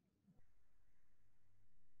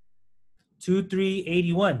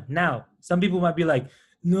 2381. Now, some people might be like,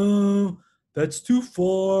 no, that's too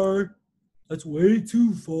far. That's way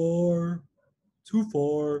too far. Too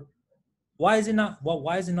far. Why is it not? Well,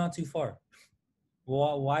 why is it not too far?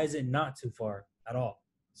 Well, why is it not too far at all?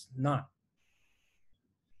 It's not.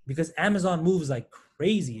 Because Amazon moves like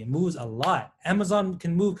crazy. It moves a lot. Amazon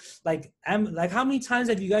can move like how many times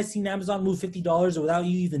have you guys seen Amazon move $50 without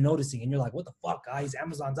you even noticing? And you're like, what the fuck, guys?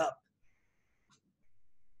 Amazon's up.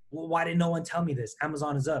 Well, why didn't no one tell me this?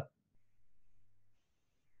 Amazon is up.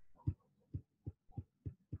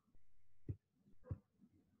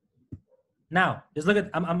 Now, just look at,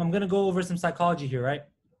 I'm going to go over some psychology here, right?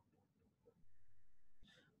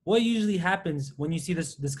 What usually happens when you see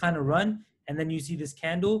this kind of run, and then you see this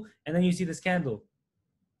candle, and then you see this candle?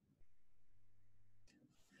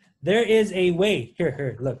 There is a way.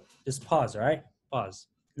 Here, look, just pause, all right? Pause.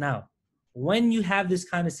 Now, when you have this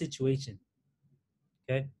kind of situation,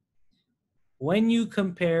 okay? When you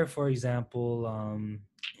compare, for example,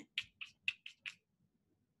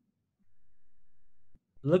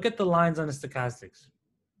 look at the lines on the stochastics,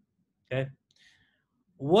 okay?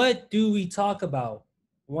 What do we talk about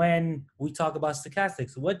when we talk about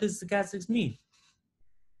stochastics? What does stochastics mean?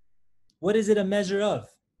 What is it a measure of?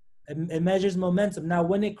 It measures momentum. Now,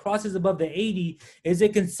 when it crosses above the 80, is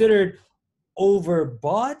it considered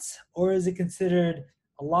overbought or is it considered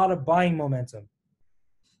a lot of buying momentum?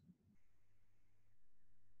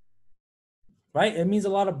 Right? It means a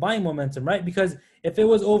lot of buying momentum, right? Because if it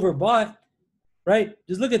was overbought, right?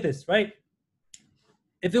 Just look at this, right?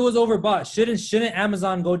 If it was overbought, shouldn't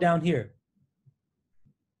Amazon go down here?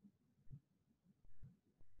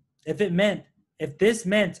 If this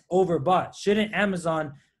meant overbought, shouldn't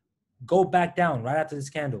Amazon go back down right after this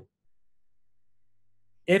candle?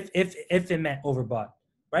 If it meant overbought,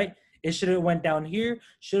 right? It should have went down here,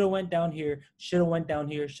 should have went down here, should have went down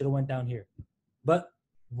here, should have went down here. But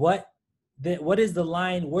what is the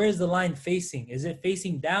line? Where is the line facing? Is it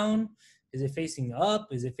facing down? Is it facing up?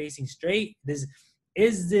 Is it facing straight?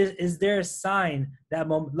 Is there a sign that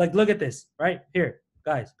moment? Like, look at this right here,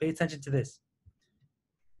 guys. Pay attention to this.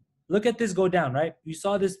 Look at this go down, right? You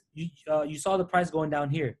saw this. You saw the price going down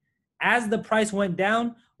here. As the price went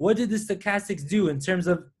down, what did the stochastics do in terms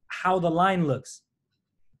of how the line looks?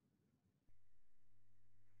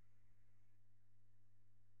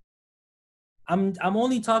 I'm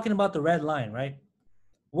only talking about the red line, right?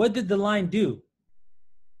 What did the line do?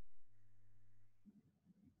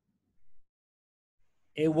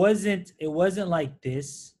 It wasn't like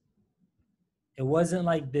this. It wasn't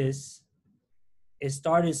like this. It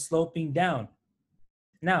started sloping down.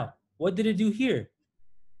 Now, what did it do here?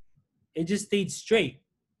 It just stayed straight.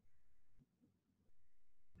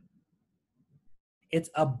 It's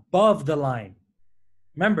above the line.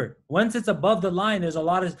 Remember, once it's above the line, there's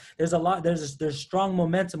strong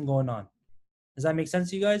momentum going on. Does that make sense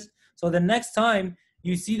to you guys? So the next time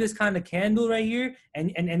you see this kind of candle right here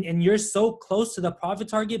and you're so close to the profit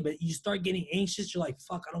target, but you start getting anxious, you're like,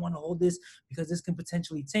 fuck, I don't want to hold this because this can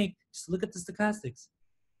potentially tank. Just look at the stochastics.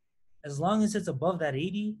 As long as it's above that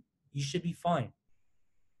 80, you should be fine.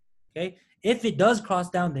 Okay? If it does cross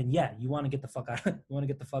down, then yeah, you want to get the fuck out. You want to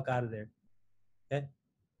get the fuck out of there. Okay?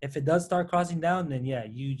 If it does start crossing down, then yeah,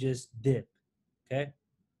 you just dip. Okay?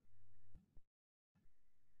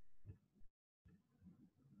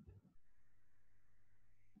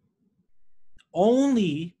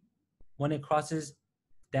 Only when it crosses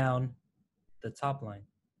down the top line.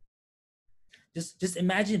 Just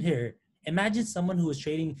imagine here. Imagine someone who was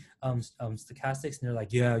trading stochastics, and they're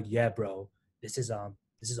like, yeah, bro, this is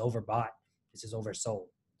overbought. This is oversold.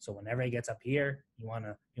 So whenever it gets up here, you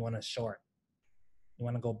wanna short. You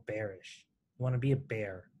wanna go bearish. You wanna be a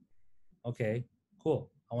bear. Okay,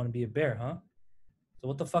 cool. I wanna be a bear, huh? So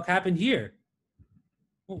what the fuck happened here?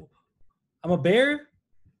 I'm a bear?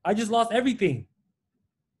 I just lost everything.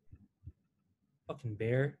 Fucking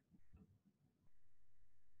bear.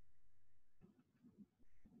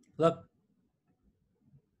 Look.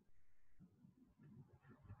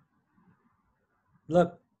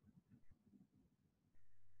 Look.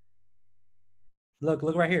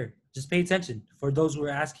 Look right here. Just pay attention. For those who are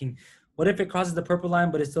asking, what if it crosses the purple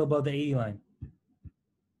line but it's still above the 80 line?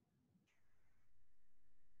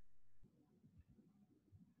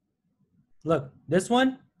 Look, this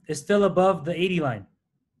one is still above the 80 line,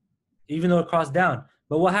 even though it crossed down.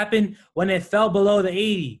 But what happened when it fell below the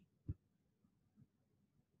 80?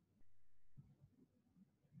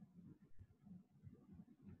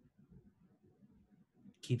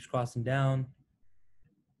 Keeps crossing down,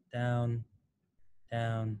 down,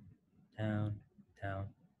 down, down, down,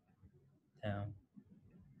 down,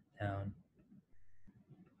 down.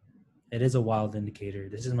 It is a wild indicator.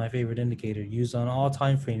 This is my favorite indicator, used on all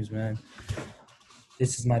time frames, man.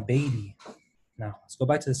 This is my baby. Now, let's go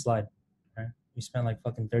back to the slide. All right? We spent like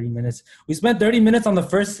fucking 30 minutes. We spent 30 minutes on the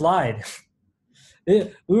first slide.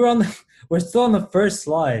 We're still on the first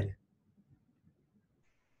slide.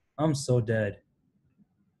 I'm so dead.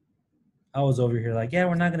 I was over here like, yeah,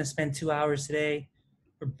 we're not going to spend 2 hours today.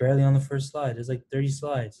 We're barely on the first slide. There's like 30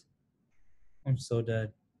 slides. I'm so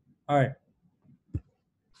dead. All right.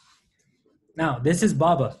 Now, this is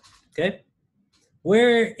BABA, okay?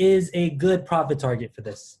 Where is a good profit target for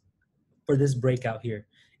this breakout here?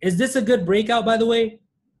 Is this a good breakout, by the way?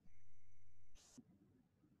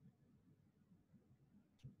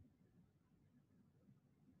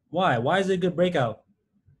 Why? Why is it a good breakout?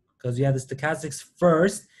 Because you have the stochastics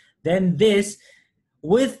first, then this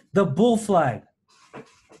with the bull flag.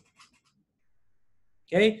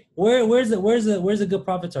 Okay, where's a good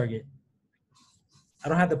profit target? I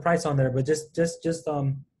don't have the price on there, but just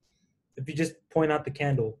if you just point out the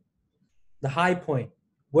candle, the high point.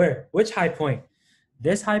 Where? Which high point?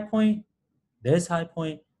 This high point, this high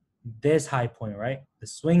point, this high point, right? The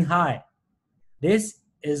swing high. This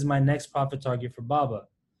is my next profit target for BABA.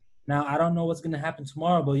 Now, I don't know what's going to happen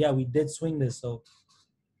tomorrow, but yeah, we did swing this. So,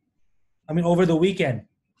 I mean, over the weekend.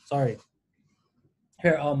 Sorry.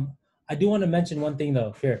 Here, I do want to mention one thing,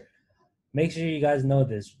 though. Here, make sure you guys know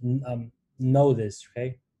this.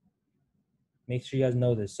 Okay? Make sure you guys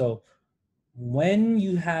know this. So, when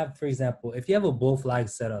you have, for example, if you have a bull flag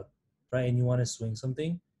set up, right, and you want to swing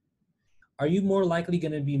something, are you more likely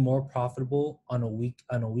going to be more profitable on a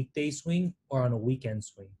weekday swing or on a weekend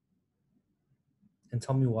swing? And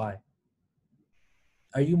tell me why.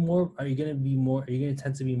 Are you going to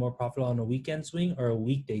tend to be more profitable on a weekend swing or a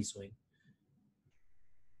weekday swing?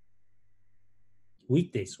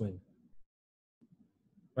 Weekday swing.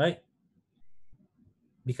 Right?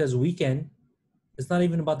 Because weekend, it's not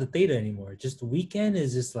even about the theta anymore. Just weekend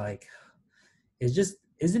is just like, it's just,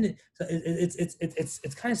 isn't it? So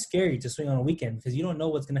it's kind of scary to swing on a weekend because you don't know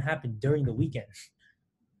what's going to happen during the weekend.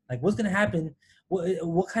 Like what's going to happen?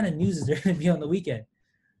 What kind of news is there going to be on the weekend?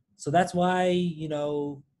 So that's why, you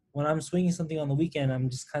know, when I'm swinging something on the weekend, I'm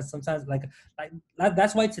just kind of sometimes like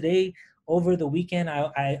that's why today over the weekend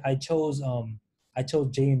I chose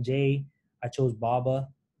J&J, I chose BABA,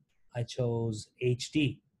 I chose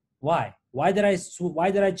HD. Why? Why did I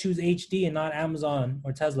choose HD and not Amazon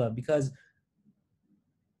or Tesla? Because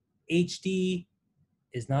HD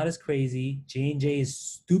is not as crazy. J&J is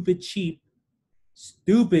stupid cheap.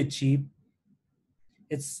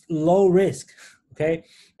 It's low risk. Okay,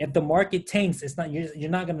 if the market tanks, it's not you're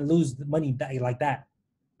not gonna lose the money like that,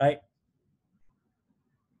 right?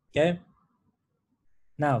 Okay.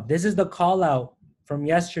 Now this is the call out from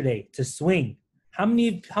yesterday to swing. How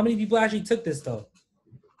many people actually took this though?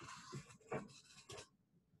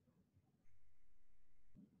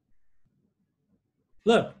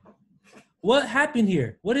 Look, what happened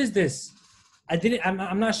here? What is this?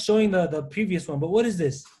 I'm not showing the previous one, but what is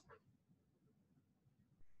this?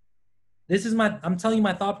 This is I'm telling you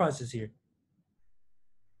my thought process here.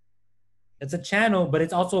 It's a channel, but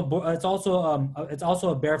it's also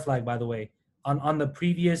a bear flag, by the way. On the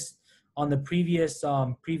previous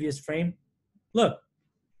frame. Look,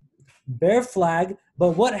 bear flag,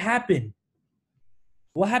 but what happened?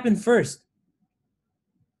 What happened first?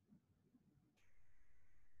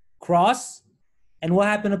 Cross, and what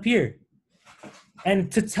happened up here? And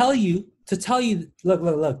to tell you to tell you,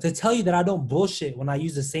 look, to tell you that I don't bullshit when I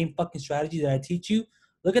use the same fucking strategy that I teach you,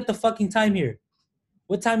 look at the fucking time here.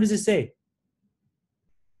 What time does it say?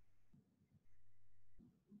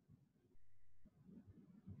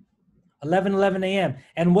 11 a.m.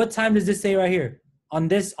 And what time does this say right here? On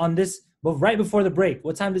this, but right before the break,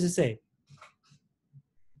 what time does it say?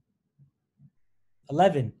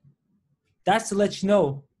 11. That's to let you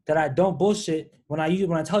know that I don't bullshit when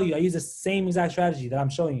I tell you I use the same exact strategy that I'm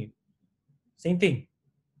showing you. Same thing.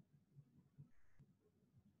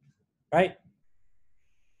 Right?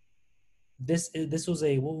 This was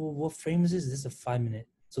a what frame is this? This is a 5 minute.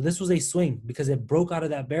 So this was a swing because it broke out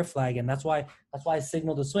of that bear flag, and that's why I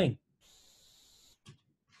signaled a swing.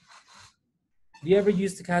 Do you ever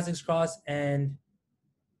use stochastics cross and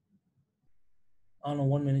on a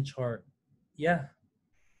 1 minute chart? Yeah,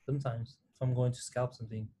 sometimes if I'm going to scalp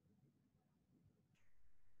something.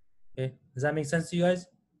 Okay, does that make sense to you guys?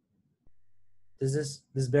 Does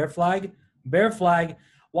this bear flag?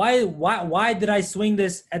 Why did I swing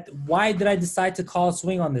this why did I decide to call a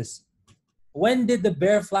swing on this? When did the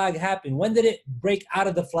bear flag happen? When did it break out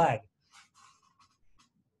of the flag?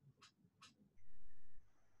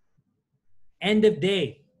 End of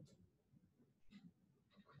day.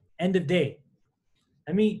 End of day.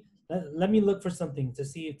 Let me look for something to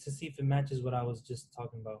see if it matches what I was just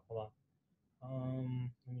talking about. Hold on.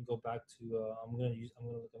 Let me go back to I'm gonna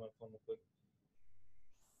look at my phone real quick.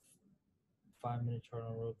 5 minute chart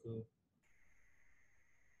on Roku.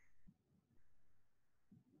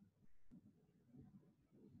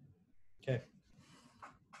 Okay.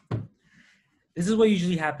 This is what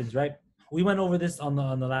usually happens, right? We went over this on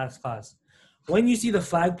the last class. When you see the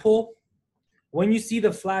flagpole,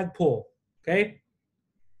 okay,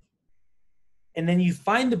 and then you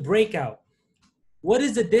find the breakout, what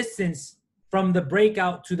is the distance from the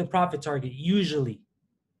breakout to the profit target usually?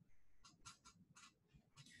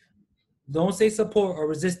 Don't say support or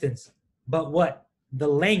resistance, but what? The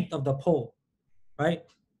length of the pole, right?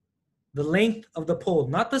 The length of the pole,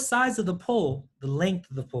 not the size of the pole, the length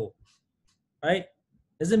of the pole, right?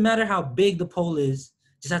 Doesn't matter how big the pole is,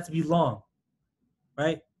 just has to be long,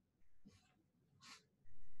 right?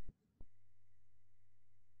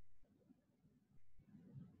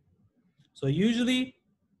 So usually,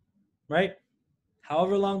 right,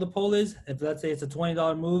 however long the pole is, if let's say it's a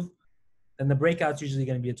 $20 move, then the breakout's usually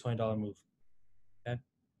going to be a $20 move. Okay.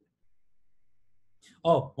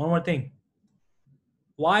 Oh, one more thing.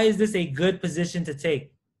 Why is this a good position to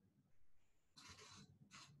take?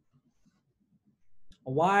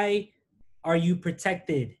 Why are you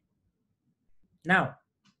protected? Now,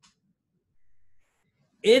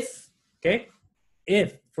 if,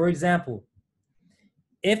 for example,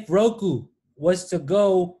 if Roku was to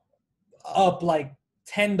go up like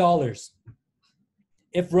 $10,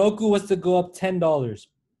 if Roku was to go up $10,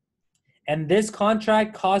 and this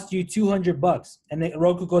contract cost you $200, and then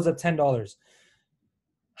Roku goes up $10,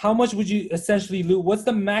 how much would you essentially lose? What's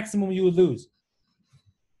the maximum you would lose?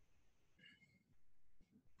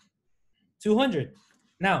 200.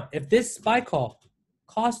 Now, if this SPY call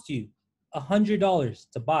cost you $100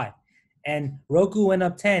 to buy, and Roku went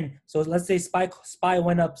up 10, so let's say SPY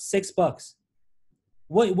went up $6.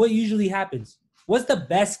 What usually happens? What's the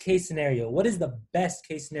best case scenario? What is the best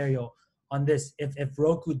case scenario on this if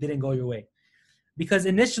Roku didn't go your way? Because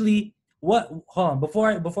initially, hold on,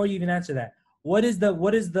 before you even answer that, what is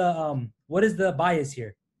the bias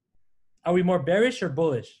here? Are we more bearish or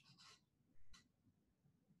bullish?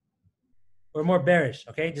 We're more bearish,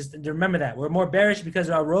 okay? Just remember that. We're more bearish because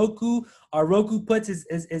our Roku puts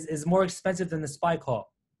is more expensive than the SPY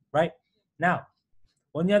call, right? Now,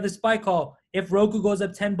 when you have the SPY call, if Roku goes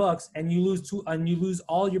up $10 and you lose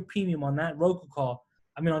all your premium on that Roku call,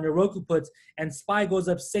 on your Roku puts, and SPY goes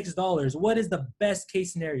up $6, what is the best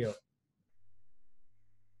case scenario?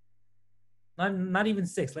 Not even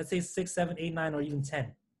 6. Let's say 6, 7, 8, 9, or even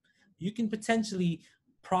 10. You can potentially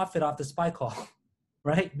profit off the SPY call,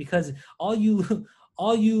 right? Because all you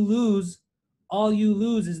lose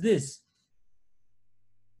is this.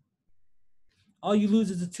 All you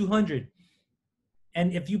lose is the 200.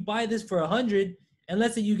 And if you buy this for 100, and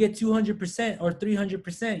let's say you get 200% or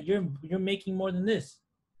 300%, you're making more than this,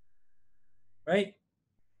 right?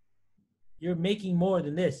 You're making more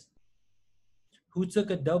than this. Who took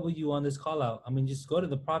a W on this call out? Just go to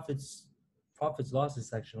the profits losses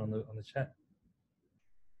section on the chat.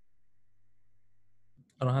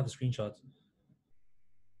 I don't have the screenshots.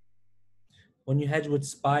 When you hedge with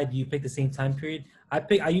SPY, do you pick the same time period?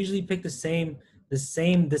 I usually pick the same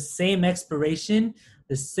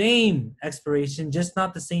expiration, just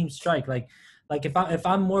not the same strike. Like if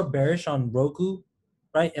I'm more bearish on Roku,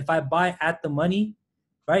 right? If I buy at the money,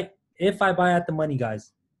 right? If I buy at the money,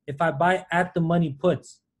 guys, if I buy at the money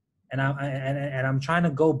puts, and I'm trying to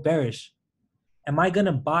go bearish, am I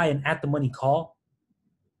gonna buy an at the money call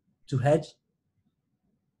to hedge?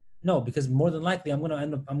 No, because more than likely I'm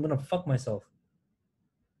gonna fuck myself.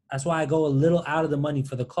 That's why I go a little out of the money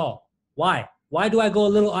for the call. Why? Why do I go a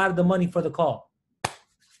little out of the money for the call?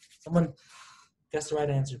 Someone guess the right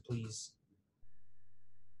answer, please.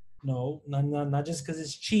 No, not just because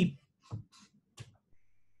it's cheap.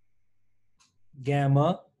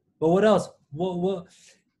 Gamma. But what else? What?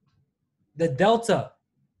 The delta.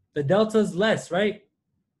 The delta is less, right?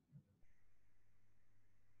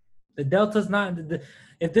 The delta's not.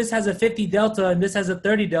 If this has a 50 delta and this has a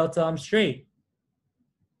 30 delta, I'm straight.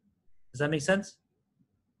 Does that make sense?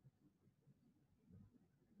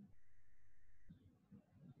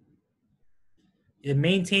 It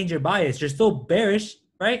maintains your bias. You're still bearish,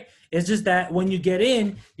 right? It's just that when you get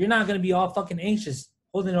in, you're not going to be all fucking anxious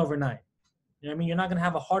holding it overnight. You know what I mean? You're not going to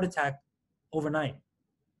have a heart attack overnight,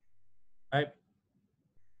 right?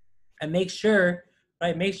 And make sure,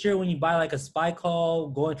 right? Make sure when you buy like a SPY call,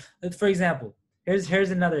 going, for example,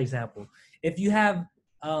 here's another example. If you have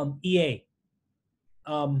EA,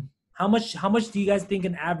 how much do you guys think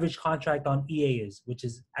an average contract on EA is, which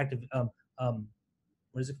is active?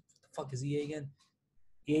 What is it? What the fuck is EA again?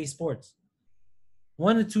 EA Sports.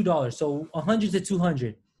 $1 to $2, so 100 to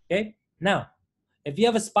 200. Okay. Now, if you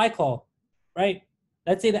have a SPY call, right?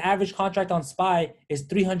 Let's say the average contract on SPY is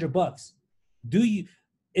 $300.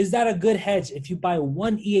 Is that a good hedge if you buy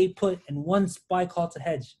one EA put and one SPY call to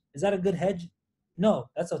hedge? Is that a good hedge? No,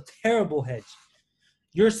 that's a terrible hedge.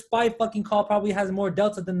 Your SPY fucking call probably has more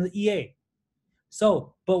delta than the EA.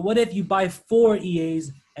 So, but what if you buy 4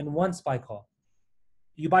 EAs and one SPY call?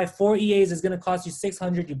 You buy 4 EAs, it's going to cost you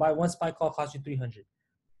 600. You buy one SPY call, cost you 300.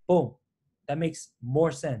 Boom. That makes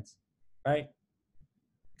more sense, right?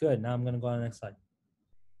 Good. Now I'm going to go on the next slide.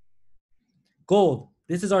 Gold.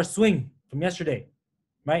 This is our swing from yesterday,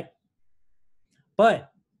 right?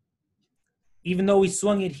 But even though we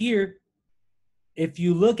swung it here, if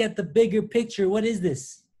you look at the bigger picture, what is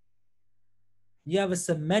this? You have a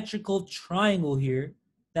symmetrical triangle here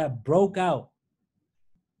that broke out.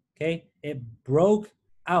 Okay? It broke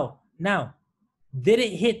out. Now, did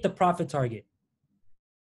it hit the profit target?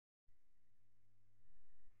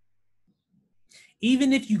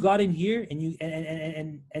 Even if you got in here and you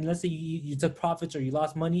and let's say you took profits or you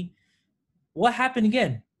lost money, what happened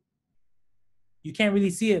again? You can't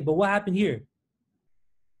really see it, but what happened here?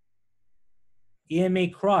 EMA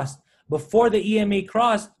crossed. Before the EMA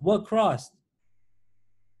crossed, what crossed?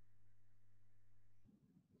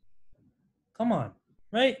 Come on,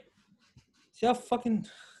 right? See how fucking,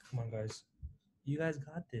 come on, guys. You guys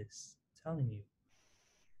got this. I'm telling you.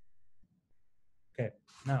 Okay,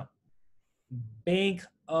 now, Bank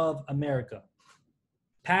of America.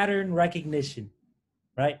 Pattern recognition,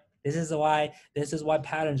 right? This is why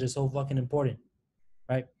patterns are so fucking important,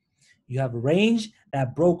 right? You have a range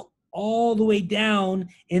that broke all the way down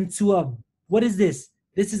into a, what is this?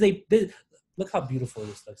 Look how beautiful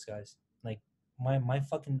this looks, guys. Like my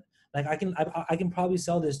fucking, like I can probably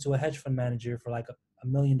sell this to a hedge fund manager for like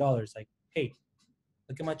 $1 million. Like, hey,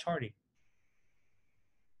 look at my charting.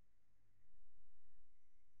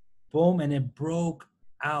 Boom, and it broke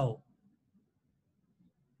out.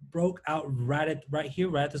 Broke out right here,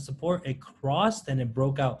 right at the support. It crossed and it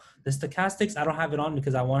broke out. The stochastics, I don't have it on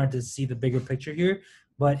because I wanted to see the bigger picture here,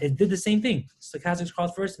 but it did the same thing. Stochastics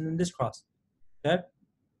crossed first and then this crossed. Okay.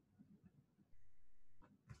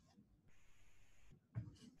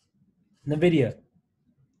 NVIDIA.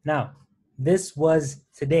 Now, this was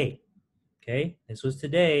today. Okay. This was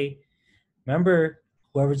today. Remember,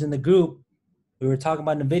 whoever's in the group, we were talking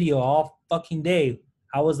about NVIDIA all fucking day.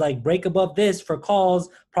 I was like, break above this for calls,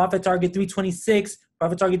 profit target 326,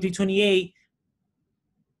 profit target 328.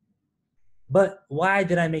 But why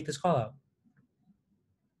did I make this call out?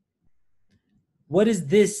 What is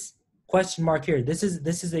this question mark here? This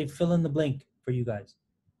is a fill in the blank for you guys.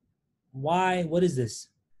 Why? What is this?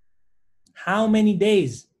 How many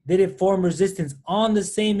days did it form resistance on the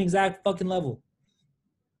same exact fucking level?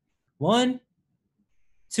 1,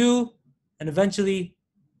 2, and eventually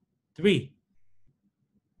 3.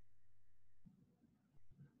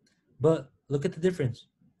 But look at the difference.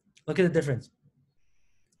 Look at the difference.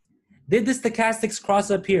 Did the stochastics cross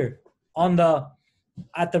up here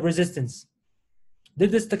at the resistance? Did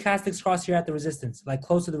the stochastics cross here at the resistance, like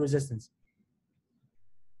close to the resistance?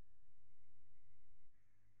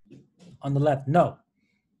 On the left, no.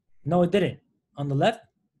 No, it didn't. On the left,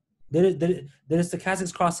 did the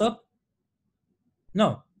stochastics cross up?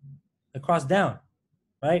 No, it crossed down.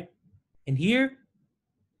 right? And here,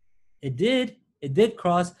 it did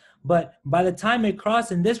cross, but by the time it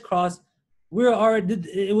crossed in this cross,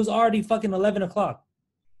 it was already fucking 11 o'clock.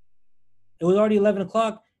 It was already 11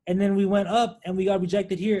 o'clock, and then we went up and we got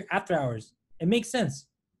rejected here after hours. It makes sense,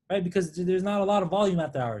 right? Because there's not a lot of volume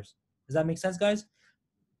after hours. Does that make sense, guys?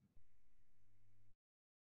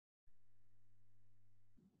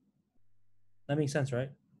 That makes sense, right?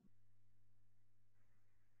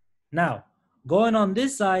 Now, going on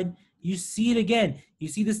this side, you see it again. You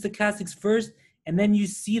see the stochastics first, and then you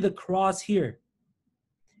see the cross here.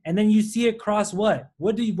 And then you see it cross what?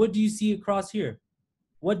 What do you see it cross here?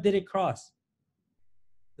 What did it cross?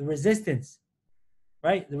 The resistance,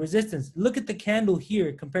 right? The resistance. Look at the candle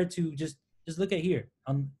here compared to just look at here.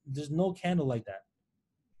 There's no candle like that.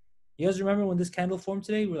 You guys remember when this candle formed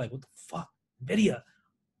today? We're like, what the fuck? Nvidia.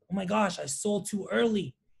 Oh my gosh, I sold too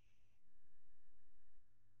early.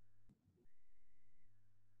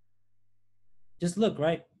 Just look,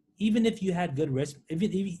 right? Even if you had good risk, if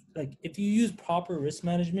you use proper risk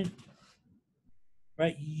management,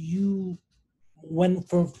 right?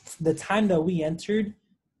 For the time that we entered,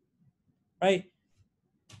 right?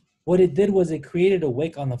 What it did was it created a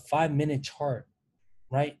wick on the 5-minute chart,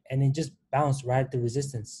 right? And it just bounced right at the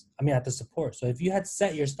resistance. I mean, at the support. So if you had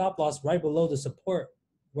set your stop loss right below the support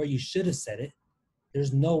where you should have set it,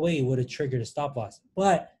 there's no way it would have triggered a stop loss.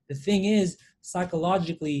 But the thing is,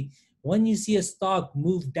 psychologically, when you see a stock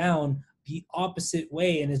move down the opposite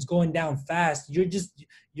way and it's going down fast, your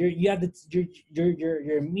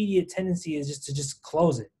immediate tendency is just to just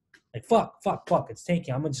close it. Like fuck, it's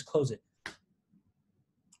tanking. I'm gonna just close it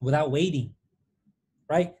without waiting.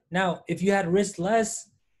 Right? Now, if you had risked less,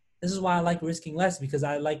 this is why I like risking less, because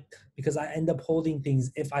I end up holding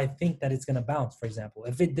things if I think that it's gonna bounce, for example.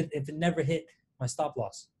 If it never hit my stop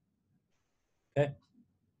loss. Okay.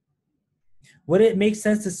 Would it make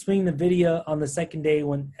sense to swing the Nvidia on the second day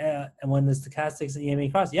when the stochastics and EMA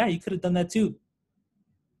cross? Yeah, you could have done that too.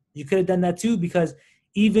 You could have done that too, because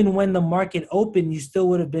even when the market opened, you still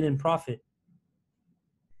would have been in profit.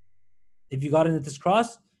 If you got into this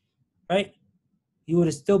cross, right, you would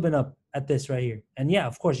have still been up at this right here. And yeah,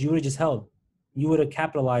 of course, you would have just held. You would have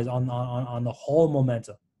capitalized on the whole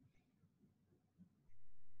momentum.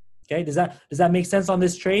 Okay, does that make sense on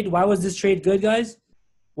this trade? Why was this trade good, guys?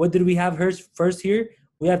 What did we have first here?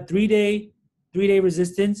 We have 3-day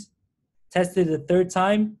resistance, tested the third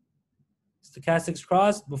time, stochastics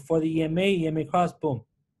cross before the EMA cross, boom.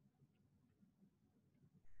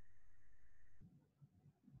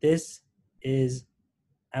 This is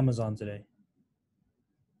Amazon today.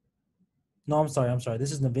 No, I'm sorry.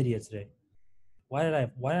 This is Nvidia today. Why did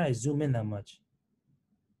I zoom in that much?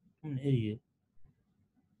 I'm an idiot.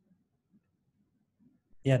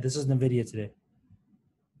 Yeah, this is Nvidia today.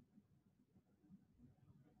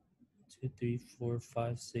 2, 3, 4,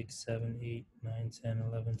 5, 6, 7, 8, 9, 10,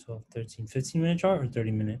 11, 12, 13, 15-minute chart or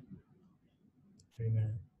 30-minute?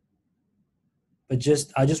 30-minute. But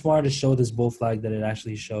I just wanted to show this bull flag that it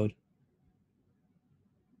actually showed.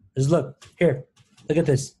 Just look here. Look at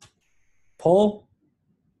this. Pole.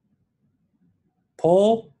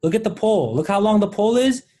 Look at the pole. Look how long the pole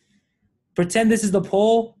is. Pretend this is the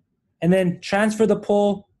pole, and then transfer the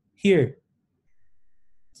pole here.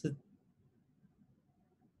 So,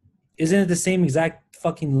 isn't it the same exact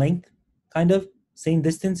fucking length? Kind of same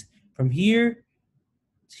distance from here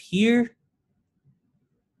to here.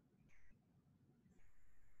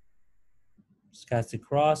 Stochastic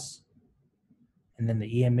cross, and then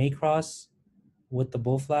the EMA cross with the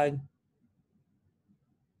bull flag.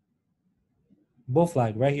 Bull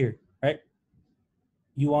flag right here, right?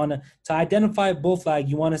 You want to identify a bull flag,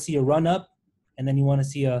 you want to see a run up, and then you want to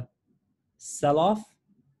see a sell off.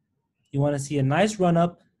 You want to see a nice run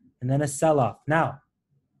up and then a sell off. Now,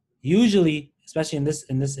 usually, especially in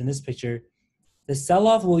this picture, the sell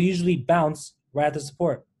off will usually bounce right at the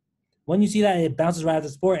support. When you see that it bounces right at the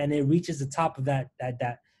support and it reaches the top of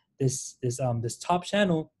this top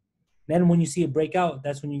channel, then when you see it break out,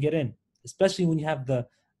 that's when you get in. Especially when you have the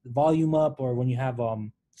volume up or when you have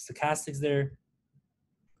stochastics there.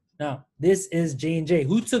 Now, this is J&J.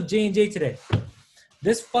 Who took J&J today?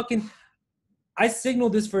 This fucking, I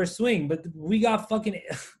signaled this for a swing, but we got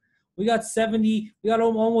 70, we got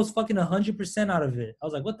almost fucking 100% out of it. I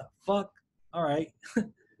was like, what the fuck? All right.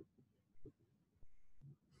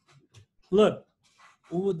 Look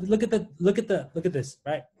at this,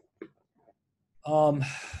 right?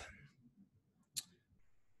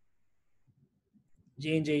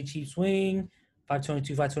 J&J cheap swing,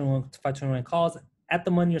 522, 521, 521 calls at the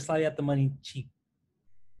money or slightly at the money cheap.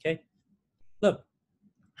 Okay. Look,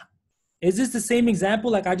 Is this the same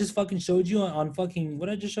example like I just fucking showed you on fucking, what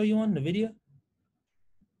did I just show you on the video?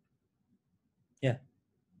 Yeah.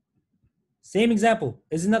 Same example.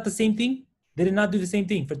 Is it not the same thing? Did it not do the same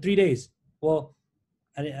thing for 3 days? Well,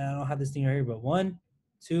 I don't have this thing right here, but 1,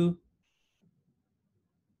 2.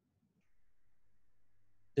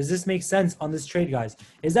 Does this make sense on this trade, guys?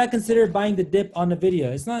 Is that considered buying the dip on the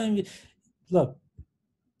video? It's not even, look,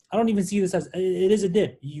 I don't even see this as, it is a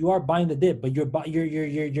dip. You are buying the dip, but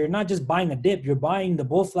you're not just buying a dip. You're buying the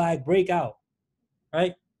bull flag breakout,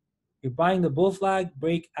 right? You're buying the bull flag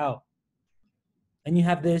breakout, and you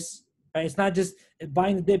have this, right? It's not just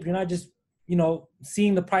buying the dip. You're not just,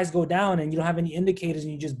 seeing the price go down and you don't have any indicators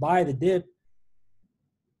and you just buy the dip.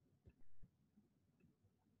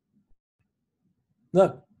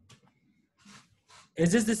 Look,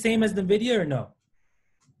 is this the same as the video or no?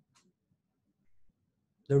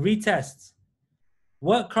 The retests.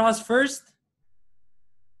 What crossed first?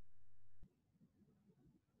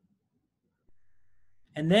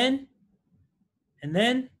 And then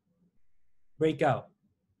breakout.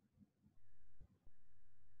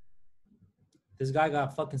 This guy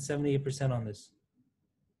got fucking 78% on this.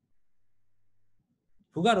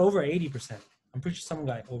 Who got over 80%? I'm pretty sure someone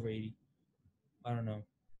got over 80. I don't know.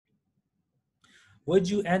 Would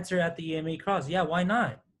you enter at the EMA cross? Yeah, why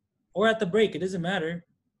not? Or at the break, it doesn't matter.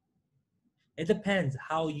 It depends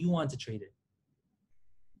how you want to trade it.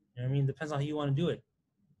 You know what I mean? It depends on how you want to do it.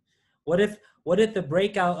 What if the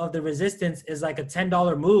breakout of the resistance is like a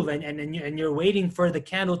 $10 move and you're waiting for the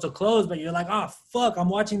candle to close, but you're like, oh fuck, I'm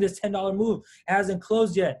watching this $10 move. It hasn't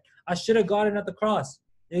closed yet. I should have got it at the cross.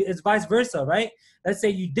 It's vice versa, right? Let's say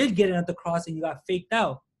you did get it at the cross and you got faked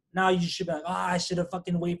out. Now you should be like, I should have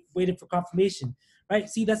fucking waited for confirmation, right?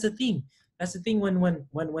 See, that's the thing. That's the thing.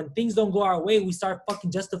 When things don't go our way, we start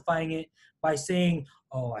fucking justifying it by saying,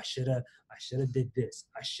 oh, I should have did this.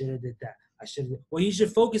 I should have did that. What you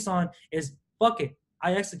should focus on is, fuck it,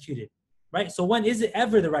 I executed, right? So when is it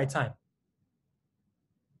ever the right time?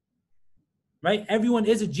 Right? Everyone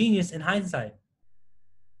is a genius in hindsight.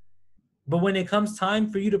 But when it comes time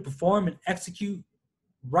for you to perform and execute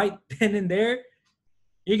right then and there,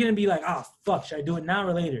 you're going to be like, oh, fuck, should I do it now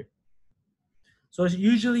or later? So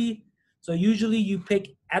usually you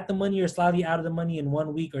pick at the money or slightly out of the money in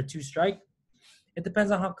 1 week or 2 strike. It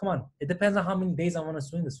depends on it depends on how many days I want to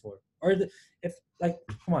swing this for. Or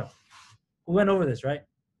come on, we went over this, right?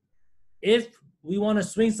 If we want to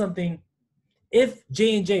swing something, if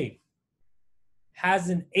J&J has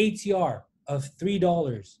an ATR of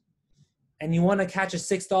 $3 and you want to catch a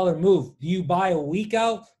 $6 move, do you buy a week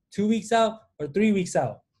out, 2 weeks out, or 3 weeks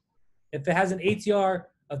out? If it has an ATR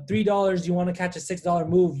of $3, you want to catch a $6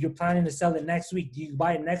 move, you're planning to sell it next week. Do you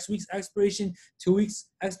buy it next week's expiration, 2 weeks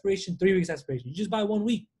expiration, 3 weeks expiration? You just buy 1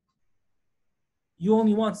 week. You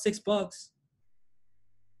only want $6.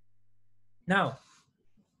 Now,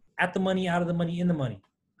 at the money, out of the money, in the money.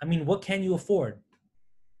 I mean, what can you afford?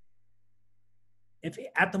 If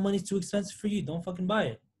at the money is too expensive for you, don't fucking buy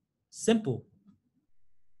it. Simple.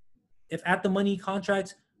 If at the money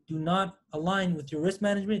contracts do not align with your risk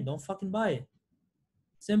management, don't fucking buy it.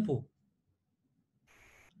 Simple.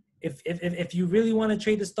 If you really want to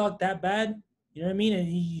trade the stock that bad, you know what I mean, and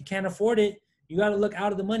you can't afford it, you got to look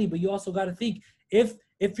out of the money, but you also got to think, if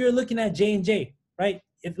you're looking at J&J, right?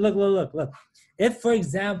 If look. If, for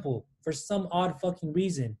example, for some odd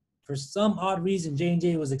reason,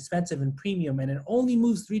 J&J was expensive and premium and it only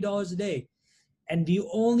moves $3 a day, and the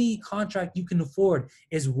only contract you can afford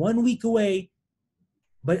is 1 week away,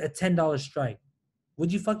 but a $10 strike,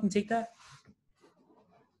 would you fucking take that?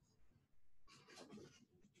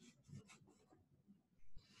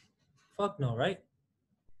 Fuck no, right?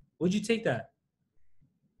 Would you take that?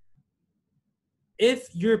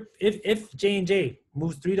 If J&J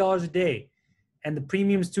moves $3 a day and the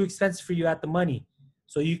premium is too expensive for you at the money,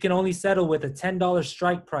 so you can only settle with a $10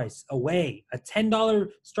 strike price away,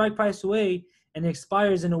 and it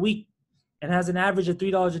expires in a week and has an average of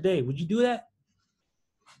 $3 a day, would you do that?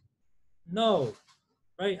 No,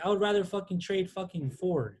 right? I would rather fucking trade fucking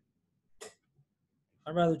Ford.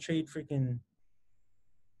 I'd rather trade freaking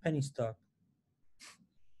penny stock.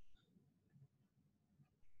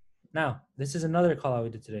 Now, this is another call out we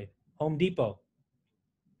did today. Home Depot.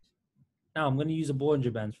 Now, I'm going to use a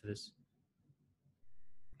Bollinger Bands for this.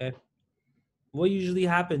 Okay. What usually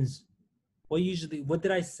happens? What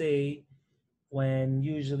did I say when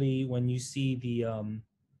you see the,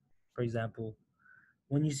 for example,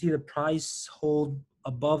 when you see the price hold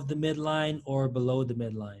above the midline or below the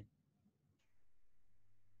midline?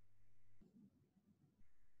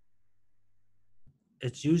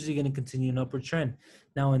 It's usually going to continue an upward trend.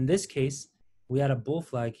 Now, in this case, we had a bull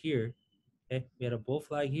flag here, Okay, we had a bull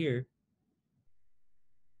flag here,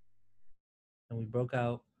 and we broke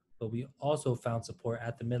out, but we also found support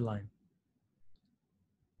at the midline.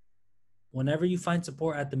 Whenever you find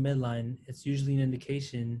support at the midline, it's usually an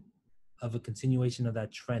indication of a continuation of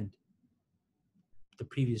that trend, the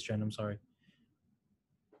previous trend, I'm sorry.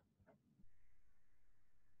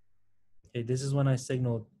 Okay, this is when I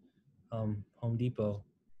signaled Home Depot.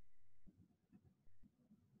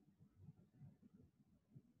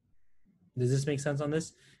 Does this make sense on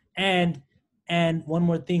this? And one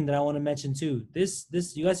more thing that I want to mention too. This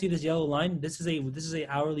you guys see this yellow line? This is a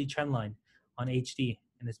hourly trend line on HD,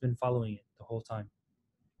 and it's been following it the whole time.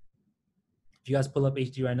 If you guys pull up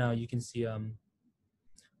HD right now, you can see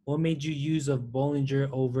what made you use of Bollinger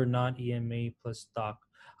over not EMA plus stock.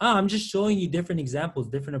 I'm just showing you different examples,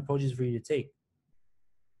 different approaches for you to take.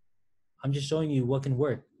 I'm just showing you what can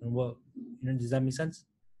work and what, does that make sense?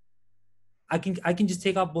 I can just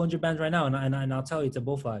take off Bollinger Bands right now and I'll tell you it's a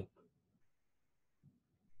bull flag.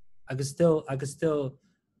 I could still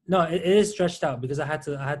no, it is stretched out because I had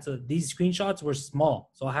to these screenshots were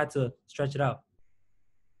small, so I had to stretch it out.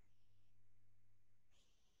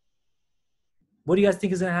 What do you guys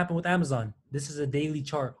think is gonna happen with Amazon? This is a daily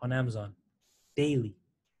chart on Amazon. Daily.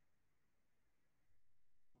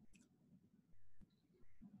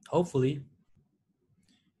 Hopefully.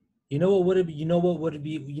 You know what would it be? What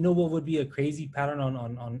would be a crazy pattern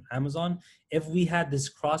on Amazon? If we had this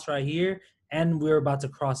cross right here and we're about to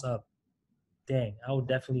cross up. Dang, I would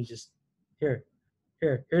definitely just here's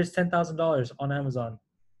 $10,000 on Amazon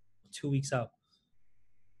 2 weeks out.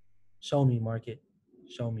 Show me market.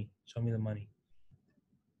 Show me the money.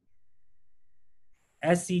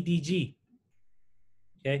 SCDG.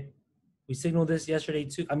 Okay. We signaled this yesterday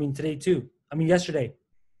too. Today too. Yesterday.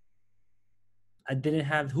 I didn't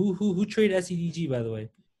have who traded SCDG, by the way.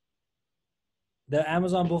 The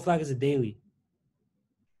Amazon bull flag is a daily.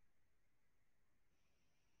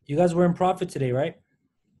 You guys were in profit today, right?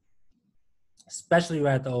 Especially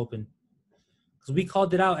right at the open, because we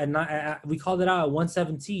called it out at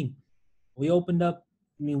 117. We opened up.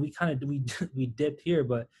 We dipped here,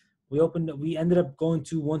 but we ended up going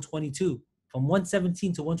to 122 from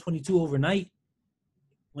 117 to 122 overnight.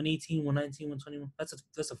 118, 119, 121. That's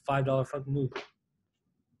a $5 fucking move.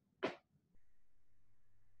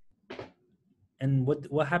 And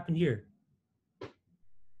what happened here?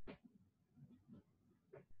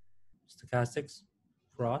 Stochastics,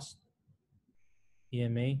 crossed.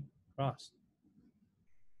 EMA, crossed.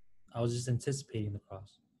 I was just anticipating the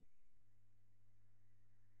cross.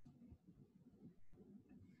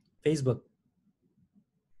 Facebook,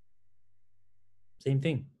 same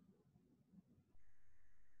thing.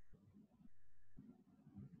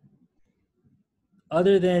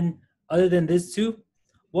 Other than this two,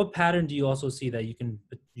 what pattern do you also see that you can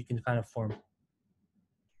kind of form?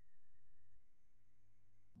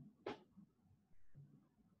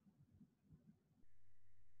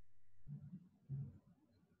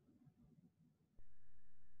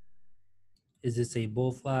 Is this a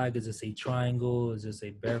bull flag? Is this a triangle? Is this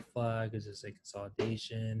a bear flag? Is this a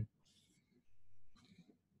consolidation?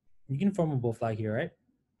 You can form a bull flag here, right?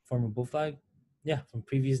 Form a bull flag. Yeah, from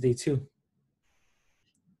previous day two.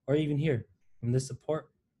 Or even here, from this support,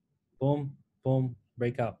 boom, boom,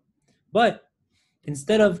 breakout. But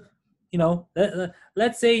instead of,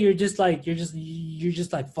 let's say you're just like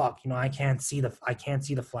fuck, I can't see the flag, I can't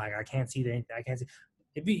see the I can't see.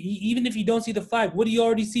 Even if you don't see the flag, what do you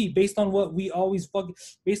already see based on what we always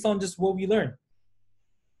based on just what we learn?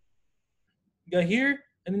 You got here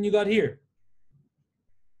and then you got here.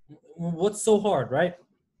 What's so hard, right?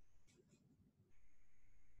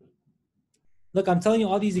 Look, I'm telling you,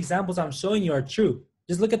 all these examples I'm showing you are true.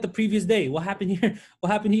 Just look at the previous day. What happened here? What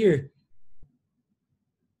happened here?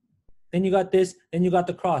 Then you got this, then you got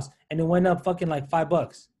the cross, and it went up fucking like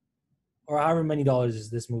 $5 or however many dollars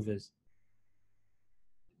this move is.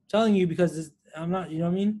 I'm telling you because I'm not, you know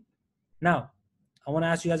what I mean? Now, I want to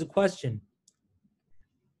ask you guys a question.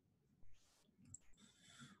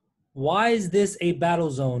 Why is this a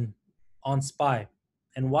battle zone on SPY?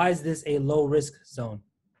 And why is this a low risk zone?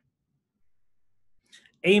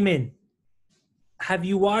 Amen. Have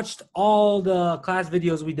you watched all the class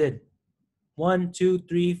videos we did? 1, 2,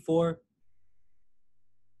 3, 4.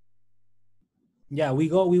 Yeah,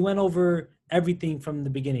 we went over everything from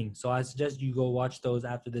the beginning. So I suggest you go watch those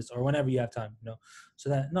after this or whenever you have time,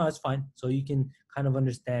 So no, it's fine. So you can kind of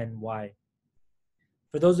understand why.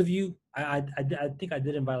 For those of you, I think I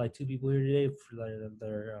did invite like 2 people here today that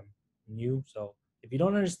are new. So if you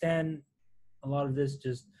don't understand a lot of this,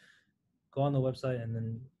 just go on the website and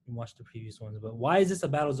then watch the previous ones. But why is this a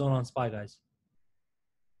battle zone on SPY, guys?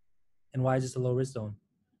 And why is this a low risk zone?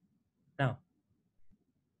 Now,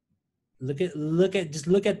 look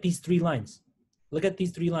at these three lines. Look at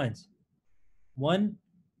these three lines. 1,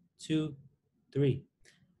 2, 3.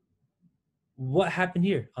 What happened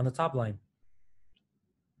here on the top line?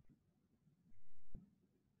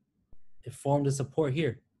 It formed a support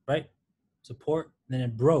here, right? Support, then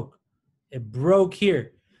it broke. It broke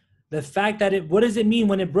here. The fact that what does it mean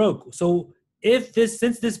when it broke? So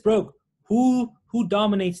since this broke, who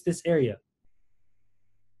dominates this area?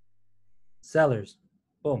 Sellers.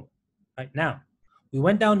 Boom. Right now, we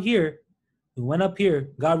went down here, we went up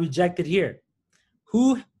here, got rejected here.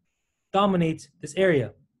 Who dominates this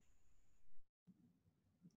area?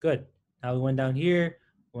 Good. Now we went down here,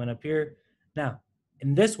 went up here. Now,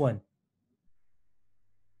 in this one,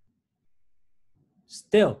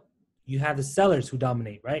 still, you have the sellers who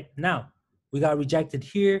dominate, right? Now, we got rejected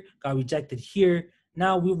here, got rejected here.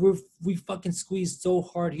 Now we fucking squeezed so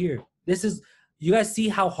hard here. This is, you guys see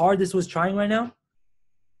how hard this was trying right now?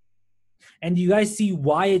 And you guys see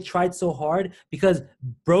why it tried so hard? Because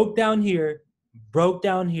broke down here,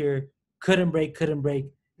 couldn't break.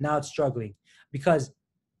 Now it's struggling. Because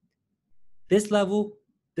this level,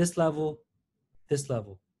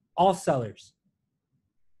 all sellers.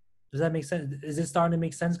 Does that make sense? Is it starting to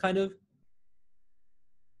make sense, kind of?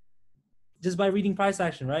 Just by reading price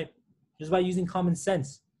action, right? Just by using common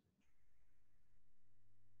sense.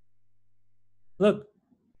 Look,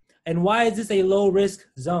 and why is this a low risk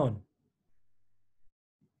zone?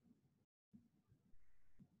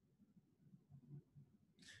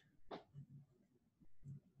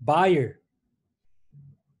 Buyer.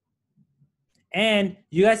 And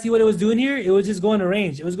you guys see what it was doing here? It was just going to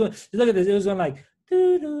range. It was going, look at this. It was going like,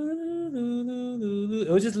 it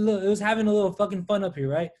was having a little fucking fun up here,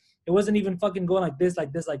 right? It wasn't even fucking going like this.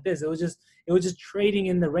 It was just trading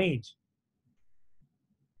in the range.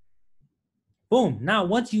 Boom. Now,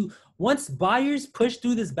 once buyers push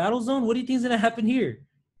through this battle zone, what do you think is going to happen here?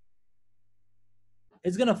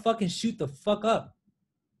 It's going to fucking shoot the fuck up,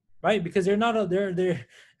 right? Because they're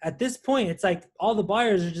at this point, it's like all the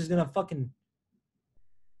buyers are just going to fucking,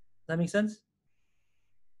 does that make sense?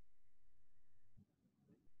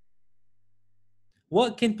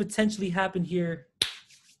 What can potentially happen here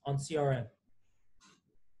on CRM?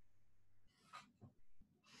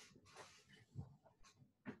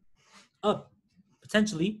 Up,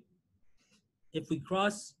 potentially, if we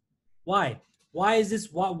cross. Why? Why is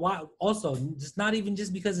this? Why also? Just not even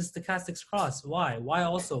just because it's stochastics cross. Why? Why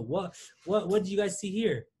also? What do you guys see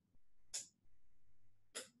here?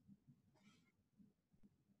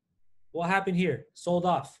 What happened here? Sold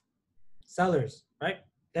off. Sellers, right?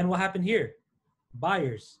 Then what happened here?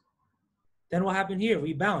 Buyers. Then what happened here?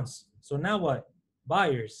 We bounce. So now what?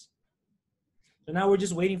 Buyers. So now we're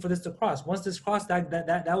just waiting for this to cross. Once this cross,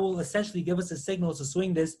 that will essentially give us a signal to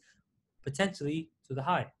swing this potentially to the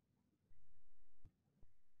high.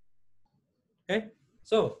 Okay?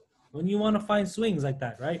 So when you want to find swings like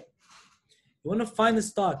that, right? You want to find the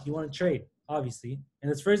stock you want to trade, obviously. In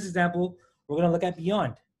this first example, we're going to look at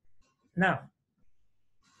Beyond. Now,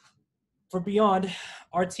 for Beyond,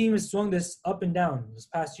 our team has swung this up and down this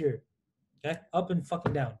past year. Okay? Up and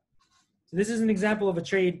fucking down. So this is an example of a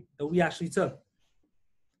trade that we actually took.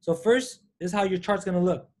 So first, this is how your chart's going to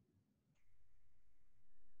look.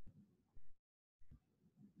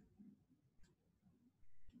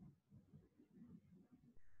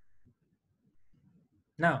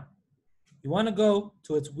 Now, you want to go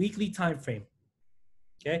to its weekly time frame.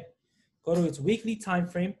 Okay? Go to its weekly time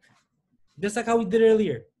frame, just like how we did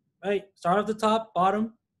earlier. Right? Start at the top,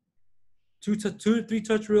 bottom, two to three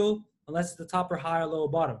touch rule, unless it's the top or high or low or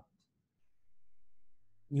bottom.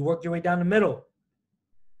 You work your way down the middle.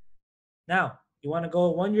 Now, you want to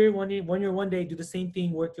go 1 year, 1 day, do the same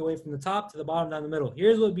thing, work your way from the top to the bottom down the middle.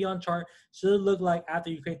 Here's what Beyond chart should look like after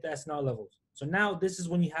you create the SNR levels. So now this is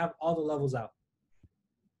when you have all the levels out.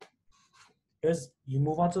 You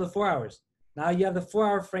move on to the 4 hours. Now you have the 4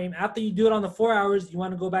 hour frame. After you do it on the 4 hours, you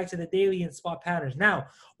want to go back to the daily and spot patterns. Now,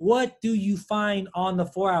 what do you find on the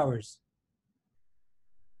 4 hours?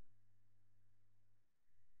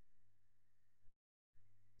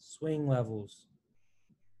 Swing levels.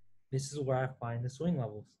 This is where I find the swing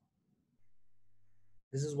levels.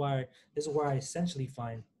 This is where I essentially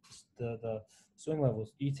find the swing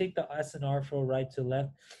levels. You take the SNR from right to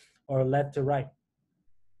left or left to right.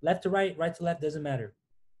 Left to right, right to left, doesn't matter.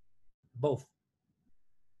 Both.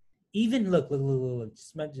 Even look.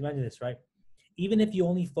 Just imagine this, right? Even if you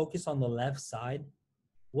only focus on the left side,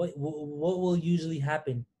 what will usually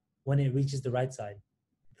happen when it reaches the right side?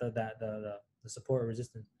 The support or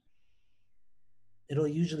resistance. It'll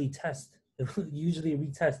usually test. It will usually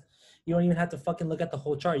retest. You don't even have to fucking look at the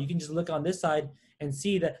whole chart. You can just look on this side and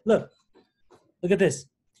see that, look at this.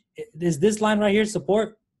 Is this line right here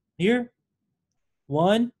support? Here?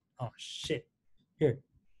 One. Oh, shit. Here.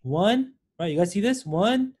 One. Right, you guys see this?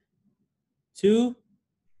 1, 2,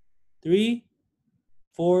 3,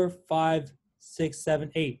 4, 5, 6,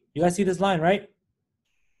 7, 8. You guys see this line, right?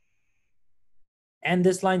 And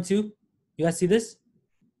this line too. You guys see this?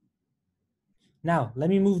 Now, let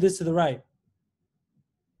me move this to the right.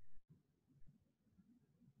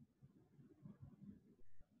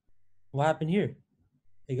 What happened here?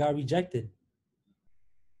 It got rejected.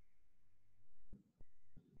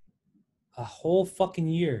 A whole fucking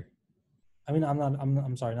year. I mean,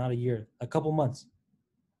 I'm sorry, not a year. A couple months.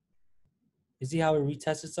 You see how it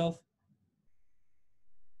retests itself?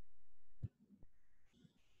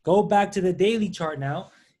 Go back to the daily chart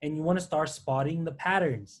now, and you want to start spotting the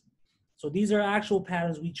patterns. So these are actual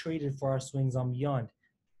patterns we traded for our swings on Beyond.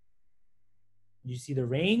 You see the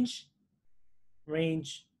range,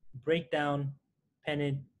 breakdown,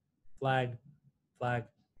 pennant, flag,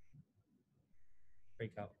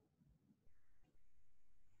 breakout.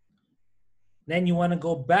 Then you want to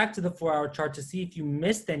go back to the 4-hour chart to see if you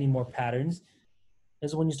missed any more patterns.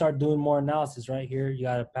 This is when you start doing more analysis. Right here, you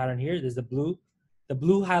got a pattern here. There's the blue. The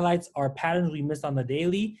blue highlights are patterns we missed on the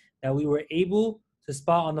daily that we were able to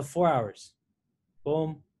spot on the 4 hours.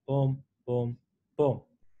 Boom, boom, boom, boom.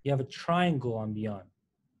 You have a triangle on Beyond.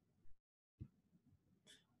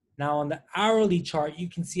 Now on the hourly chart, you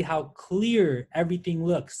can see how clear everything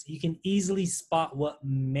looks. You can easily spot what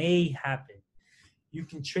may happen. You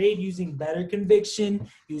can trade using better conviction,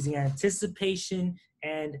 using anticipation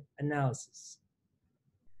and analysis.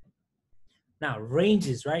 Now,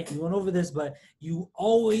 ranges, right? We went over this, but you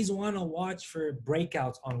always want to watch for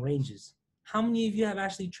breakouts on ranges. How many of you have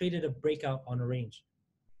actually traded a breakout on a range?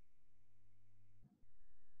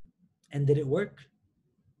 And did it work?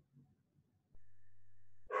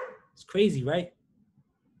 It's crazy, right?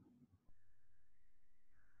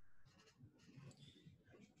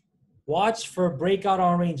 Watch for breakout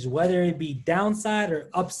on ranges, whether it be downside or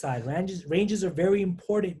upside. Ranges are very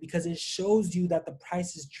important because it shows you that the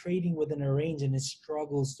price is trading within a range and it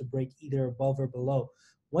struggles to break either above or below.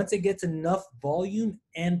 Once it gets enough volume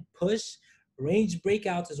and push, range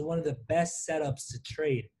breakouts is one of the best setups to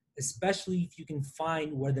trade, especially if you can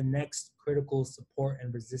find where the next critical support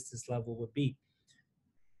and resistance level would be.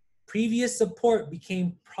 Previous support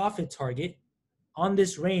became profit target on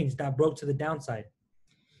this range that broke to the downside.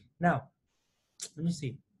 Now, let me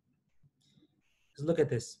see. Let's look at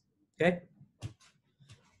this, okay?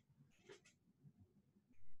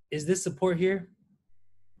 Is this support here?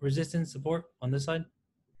 Resistance support on this side?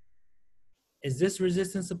 Is this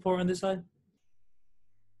resistance support on this side?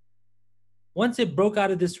 Once it broke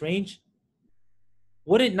out of this range,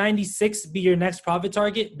 wouldn't 96 be your next profit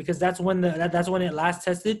target? Because that's when it last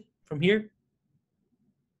tested from here.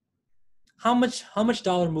 How much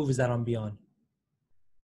dollar move is that on Beyond?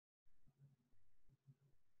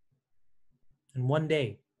 In one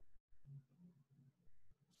day.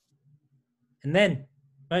 And then,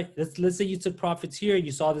 right, let's say you took profits here,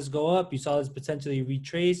 you saw this go up, you saw this potentially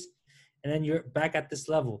retrace, and then you're back at this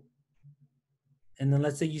level. And then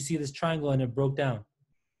let's say you see this triangle and it broke down.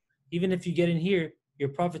 Even if you get in here, your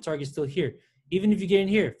profit target is still here. Even if you get in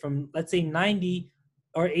here from, let's say 90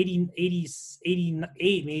 or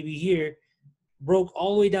 88 maybe here, broke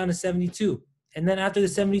all the way down to 72. And then after the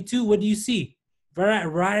 72, what do you see?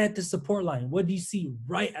 Right at the support line. What do you see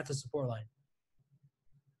right at the support line?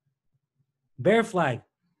 Bear flag.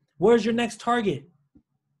 Where's your next target?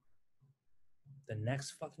 The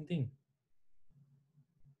next fucking thing.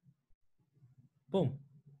 Boom.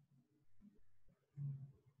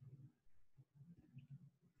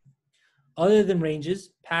 Other than ranges,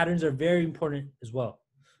 patterns are very important as well.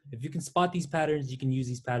 If you can spot these patterns, you can use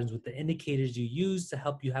these patterns with the indicators you use to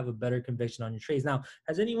help you have a better conviction on your trades. Now,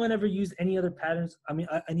 has anyone ever used any other patterns? I mean,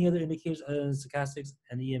 any other indicators other than stochastics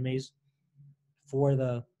and EMAs for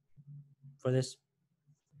this?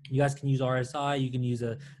 You guys can use RSI. You can use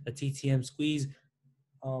a TTM squeeze.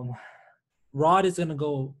 Rod is gonna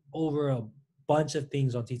go over a bunch of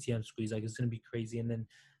things on TTM squeeze. Like, it's gonna be crazy. And then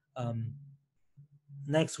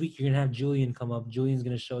next week you're gonna have Julian come up. Julian's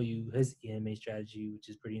gonna show you his EMA strategy, which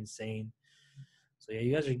is pretty insane. So yeah,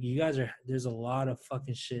 you guys are. There's a lot of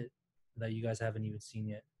fucking shit that you guys haven't even seen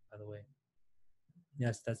yet. By the way,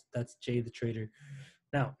 yes, that's Jay the Trader.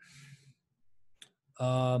 Now,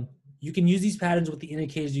 you can use these patterns with the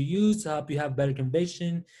indicators you use to help you have better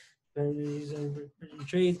conviction,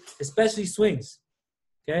 trades, especially swings.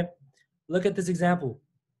 Okay, look at this example.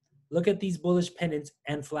 Look at these bullish pennants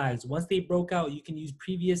and flags. Once they broke out, you can use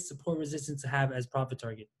previous support resistance to have as profit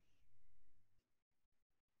target.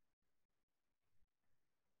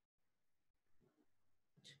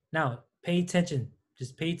 Now, pay attention.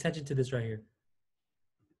 Just pay attention to this right here.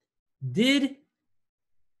 Did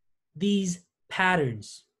these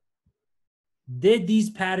patterns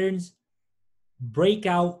break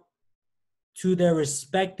out to their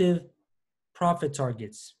respective profit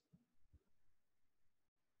targets?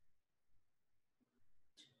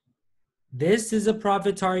 This is a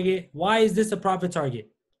profit target. Why is this a profit target?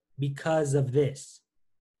 Because of this.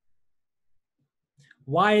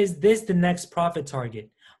 Why is this the next profit target?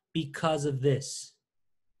 Because of this.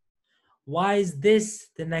 Why is this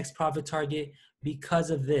the next profit target? Because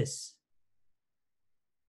of this.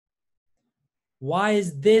 Why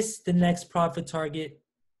is this the next profit target?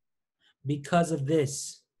 Because of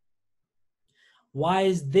this. Why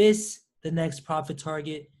is this the next profit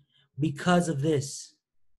target? Because of this.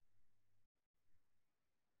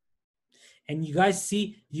 And you guys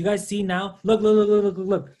see now,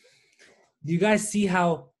 look. Do you guys see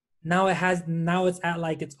how now it's at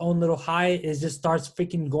like its own little high? It just starts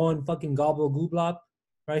freaking going fucking gobble gooblop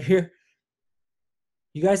right here.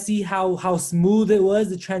 You guys see how smooth it was,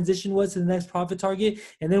 the transition was to the next profit target.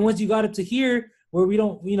 And then once you got up to here, where we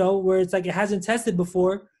don't, where it's like it hasn't tested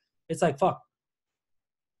before, it's like, fuck.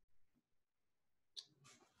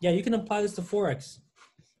 Yeah, you can apply this to Forex.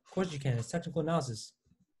 Of course you can. It's technical analysis.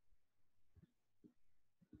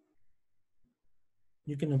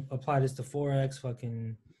 You can apply this to Forex,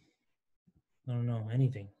 fucking, I don't know,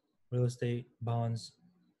 anything. Real estate, bonds.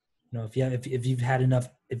 If you've had enough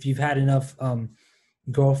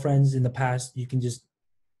girlfriends in the past, you can just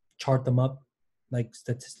chart them up like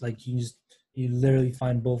you literally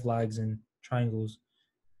find both flags and triangles.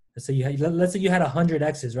 Let's say you had 100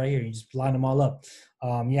 X's right here. You just line them all up.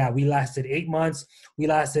 Yeah, we lasted 8 months. We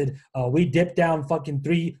dipped down fucking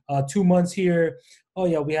 2 months here. Oh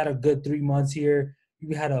yeah, we had a good 3 months here.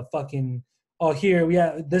 We had a fucking, here we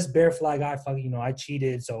had this bear flag. I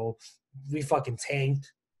cheated, so we fucking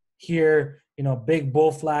tanked. Here, big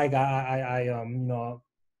bull flag.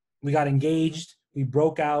 We got engaged. We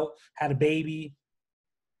broke out, had a baby.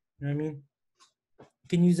 You know what I mean? You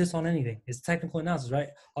can use this on anything. It's technical analysis, right?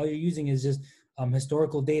 All you're using is just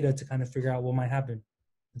historical data to kind of figure out what might happen.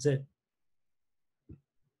 That's it.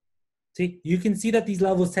 See, you can see that these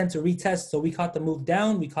levels tend to retest. So we caught the move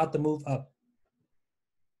down, we caught the move up.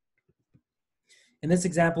 In this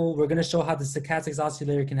example, we're going to show how the stochastic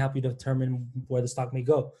oscillator can help you determine where the stock may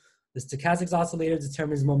go. The stochastic oscillator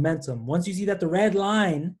determines momentum. Once you see that the red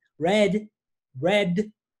line, red,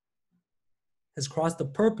 has crossed the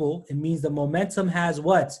purple, it means the momentum has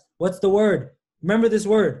what? What's the word? Remember this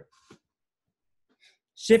word.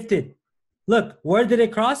 Shifted. Look, where did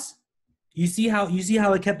it cross? You see how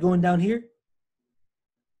it kept going down here?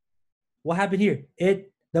 What happened here?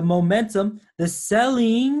 The momentum, the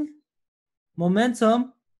selling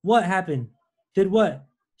momentum, what happened? Did what?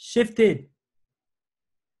 Shifted.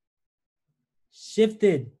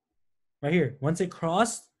 Right here. Once it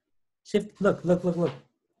crossed, shift. Look.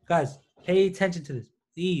 Guys, pay attention to this,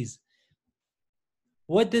 please.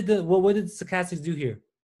 What did the stochastics do here?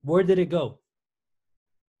 Where did it go?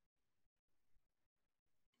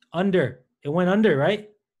 Under. It went under, right?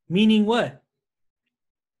 Meaning what?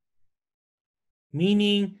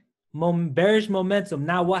 Meaning bearish momentum.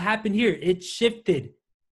 Now what happened here? It shifted.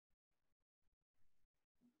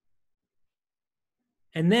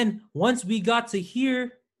 And then once we got to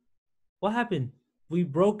here, what happened? We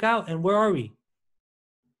broke out, and where are we?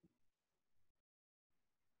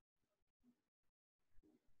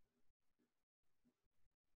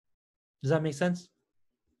 Does that make sense?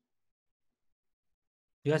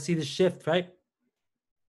 You guys see the shift, right?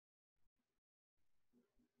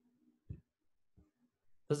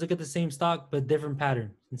 Let's look at the same stock, but different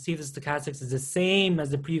pattern, and see if the stochastics is the same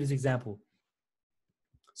as the previous example.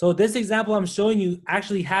 So this example I'm showing you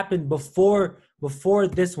actually happened before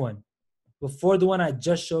this one, before the one I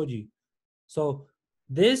just showed you. So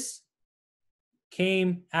this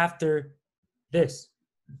came after this.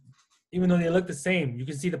 Even though they look the same, you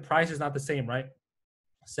can see the price is not the same, right?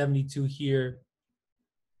 72 here.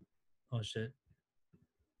 Oh shit.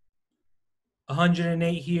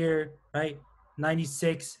 108 here, right?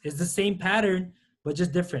 96 is the same pattern, but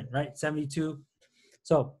just different, right? 72.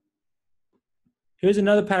 So here's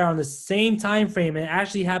another pattern on the same time frame, and it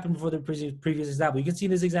actually happened before the previous example. You can see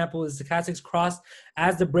in this example, the stochastics crossed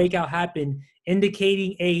as the breakout happened,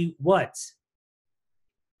 indicating a what?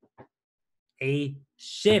 A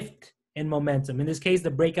shift in momentum. In this case,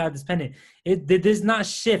 the breakout is dependent. It does not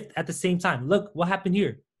shift at the same time. Look what happened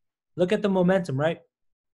here. Look at the momentum, right?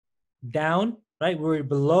 Down, right? We were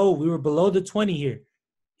below the 20 here.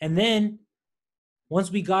 And then once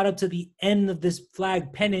we got up to the end of this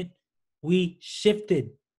flag pennant, we shifted,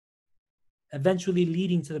 eventually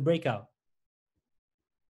leading to the breakout.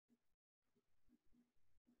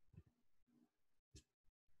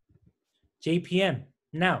 JPM.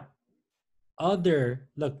 Now,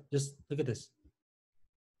 just look at this.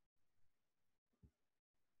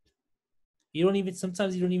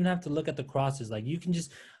 Sometimes you don't even have to look at the crosses. Like you can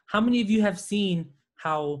just, how many of you have seen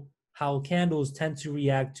how candles tend to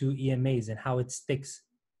react to EMAs and how it sticks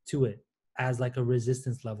to it as like a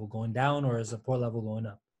resistance level going down or a support level going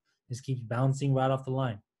up? Just keeps bouncing right off the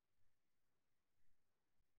line.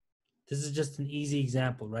 This is just an easy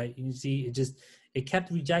example, right? You see, it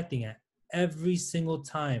kept rejecting it every single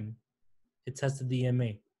time it tested the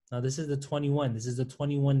EMA. Now this is the 21. This is the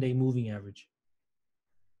 21-day moving average.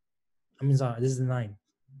 Sorry, this is the 9.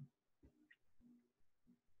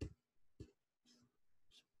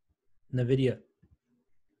 NVIDIA.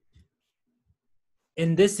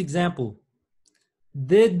 In this example,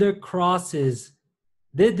 did these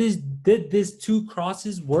two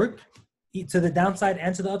crosses work to the downside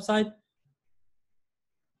and to the upside?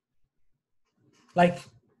 Like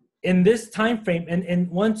in this time frame, in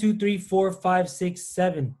 1, 2, 3, 4, 5, 6,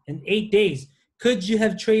 7, in 8 days, could you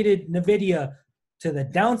have traded NVIDIA to the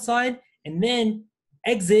downside and then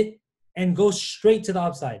exit and go straight to the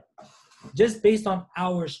upside? Just based on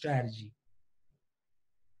our strategy.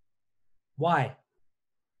 Why?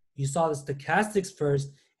 You saw the stochastics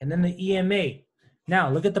first and then the EMA.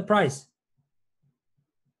 Now look at the price.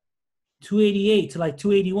 288 to like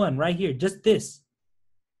 281 right here. Just this.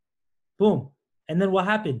 Boom. And then what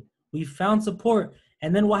happened? We found support.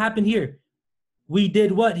 And then what happened here? We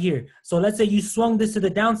did what here? So let's say you swung this to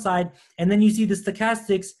the downside and then you see the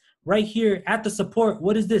stochastics right here at the support.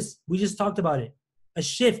 What is this? We just talked about it. A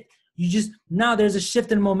shift. Now there's a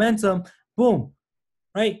shift in momentum. Boom.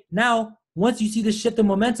 Right? Now, once you see the shift in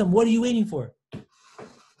momentum, what are you waiting for?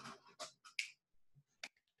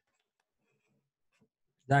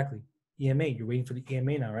 Exactly. EMA. You're waiting for the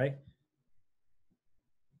EMA now, right?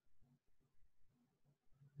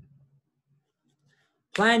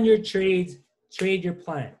 Plan your trades. Trade your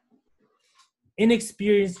plan.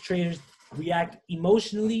 Inexperienced traders react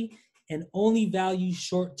emotionally and only value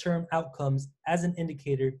short-term outcomes as an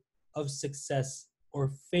indicator of success or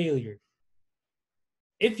failure.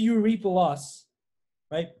 If you reap a loss,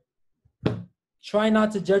 right, try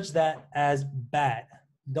not to judge that as bad.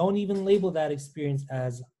 Don't even label that experience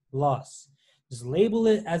as loss. Just label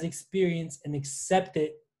it as experience and accept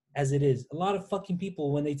it as it is. A lot of fucking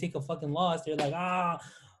people, when they take a fucking loss, they're like,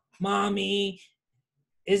 mommy,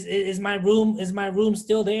 is my room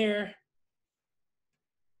still there?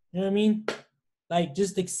 You know what I mean? Like,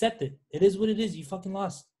 just accept it. It is what it is. You fucking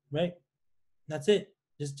lost, right? That's it.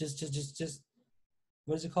 Just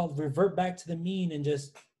what is it called? Revert back to the mean and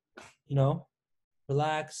just,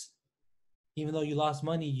 relax. Even though you lost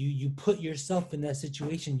money, you put yourself in that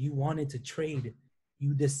situation. You wanted to trade.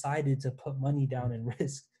 You decided to put money down and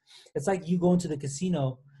risk. It's like you going to the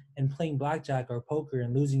casino and playing blackjack or poker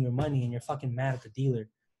and losing your money and you're fucking mad at the dealer.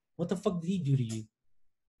 What the fuck did he do to you?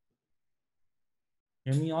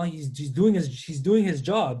 You know what I mean? All he's doing his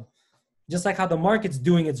job, just like how the market's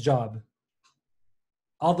doing its job.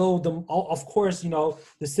 Although of course,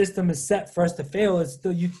 the system is set for us to fail. It's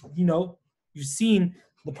still you've seen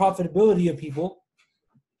the profitability of people.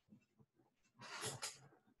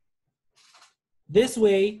 This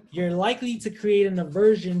way, you're likely to create an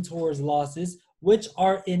aversion towards losses, which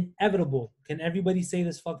are inevitable. Can everybody say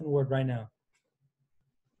this fucking word right now?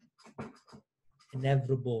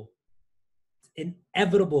 Inevitable.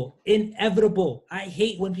 Inevitable. I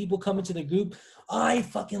hate when people come into the group. I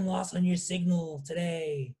fucking lost on your signal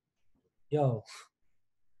today. Yo,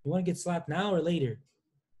 you want to get slapped now or later?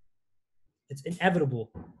 It's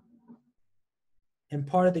inevitable and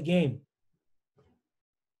part of the game.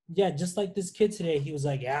 Yeah, just like this kid today, he was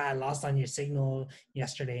like, I lost on your signal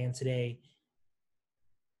yesterday and today.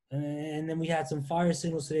 And then we had some fire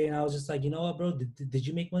signals today, and I was just like, you know what, bro? Did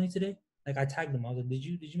you make money today? Like, I tagged him. I was like, did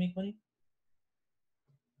you make money?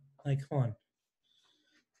 Like, come on.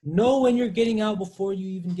 Know when you're getting out before you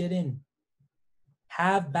even get in.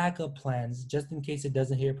 Have backup plans just in case it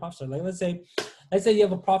doesn't hit your profit target. Like, let's say you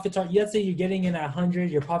have a profit target. Let's say you're getting in at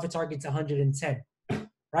 100, your profit target's 110,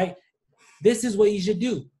 right? This is what you should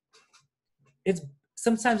do.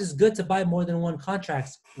 Sometimes it's good to buy more than one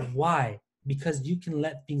contracts. Why? Because you can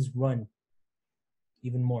let things run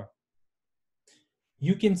even more.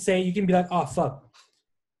 You can be like, oh, fuck.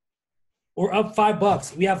 We're up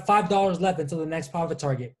 $5. We have $5 left until the next profit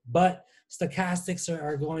target, but stochastics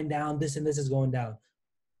are going down. This and this is going down.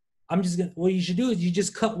 What you should do is you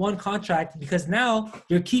just cut one contract, because now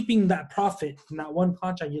you're keeping that profit from that one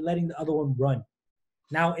contract. You're letting the other one run.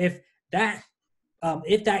 Now, if that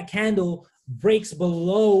candle breaks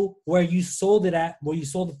below where you sold it at, where you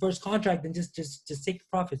sold the first contract, then just take the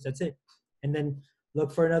profits. That's it, and then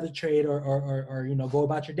look for another trade or go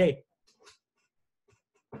about your day.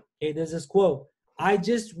 Okay, there's this quote: "I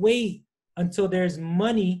just wait until there's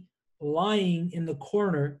money lying in the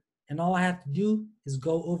corner, and all I have to do is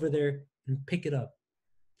go over there and pick it up.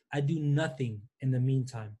 I do nothing in the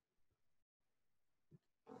meantime."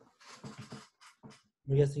 What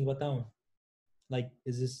do you guys think about that one? Like,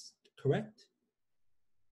 is this correct?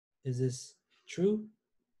 Is this true?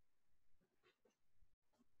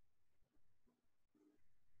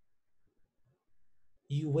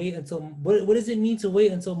 You wait until, what does it mean to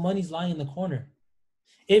wait until money's lying in the corner?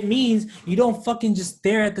 It means you don't fucking just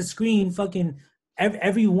stare at the screen, fucking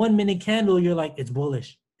every 1 minute candle, you're like, it's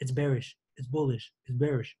bullish, it's bearish, it's bullish, it's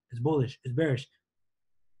bearish, it's bullish, it's bearish.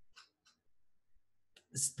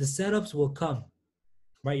 The setups will come,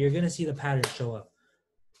 right? You're gonna see the pattern show up.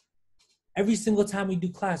 Every single time we do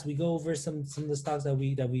class, we go over some of the stocks that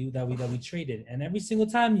we traded, and every single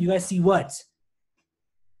time you guys see what?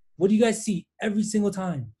 What do you guys see every single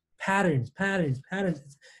time? Patterns.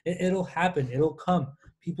 It'll happen. It'll come.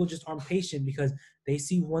 People just aren't patient because they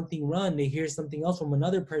see one thing run, they hear something else from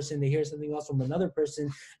another person, they hear something else from another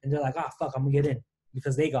person, and they're like, fuck, I'm gonna get in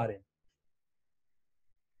because they got in.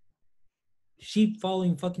 Sheep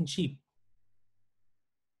following fucking sheep.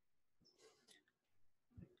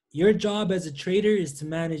 Your job as a trader is to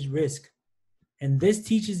manage risk. And this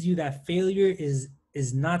teaches you that failure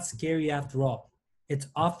is not scary after all. It's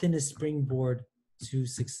often a springboard to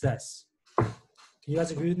success. Can you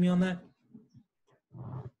guys agree with me on that?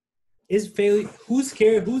 Is failure, who's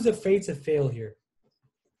scared? Who's afraid to fail here?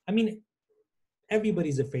 I mean,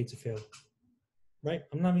 everybody's afraid to fail, right?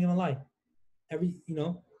 I'm not even gonna lie.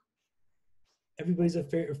 Everybody's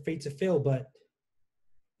afraid to fail, but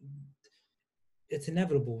it's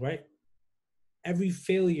inevitable, right? Every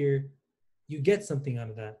failure, you get something out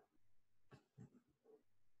of that.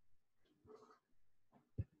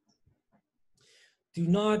 Do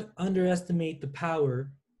not underestimate the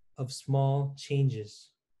power of small changes.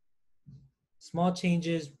 Small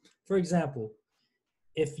changes, for example,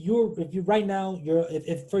 if right now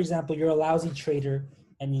if for example you're a lousy trader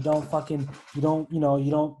and you don't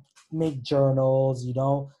make journals, you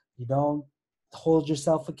don't hold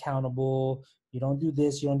yourself accountable, you don't do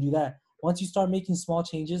this, you don't do that. Once you start making small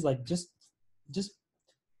changes, like just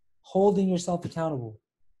holding yourself accountable,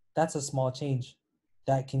 that's a small change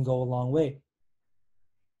that can go a long way.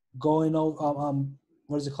 Going over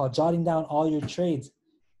what is it called? Jotting down all your trades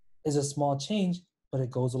is a small change, but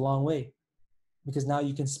it goes a long way, because now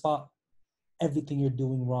you can spot everything you're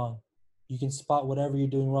doing wrong. You can spot whatever you're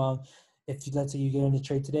doing wrong. If let's say you get in a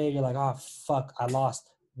trade today, you're like, fuck, I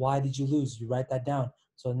lost. Why did you lose? You write that down.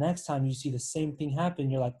 So next time you see the same thing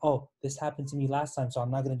happen, you're like, oh, this happened to me last time, so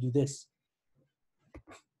I'm not going to do this.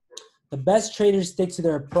 The best traders stick to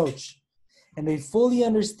their approach, and they fully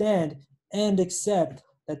understand and accept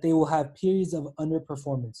that they will have periods of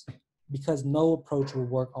underperformance, because no approach will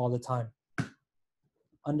work all the time.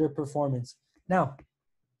 Underperformance. Now,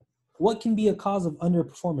 what can be a cause of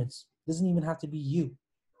underperformance? Doesn't even have to be you.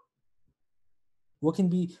 What do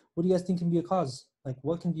you guys think can be a cause? Like,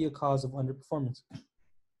 what can be a cause of underperformance?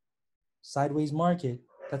 Sideways market,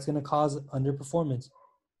 that's going to cause underperformance,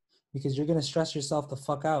 because you're going to stress yourself the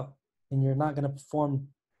fuck out, and you're not going to perform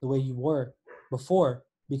the way you were before,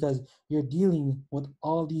 because you're dealing with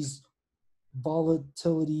all these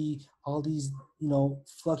volatility, all these,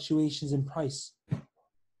 fluctuations in price.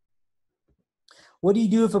 What do you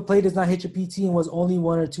do if a play does not hit your PT and was only $1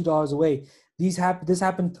 or $2 away? This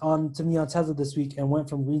happened to me on Tesla this week and went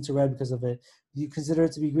from green to red because of it. Do you consider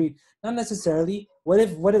it to be green? Not necessarily. What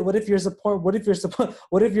if your support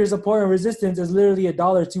and resistance is literally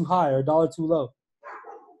 $1 too high or $1 too low?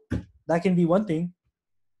 That can be one thing,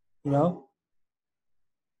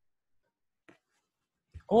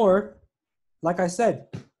 Or, like I said,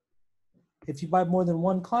 if you buy more than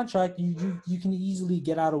one contract, you can easily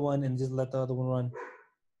get out of one and just let the other one run.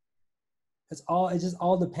 It just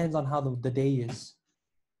all depends on how the day is.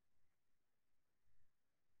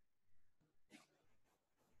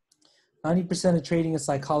 %90 of trading is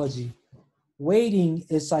psychology. Waiting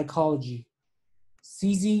is psychology.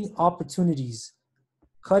 Seizing opportunities.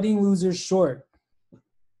 Cutting losers short.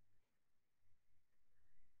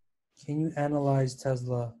 Can you analyze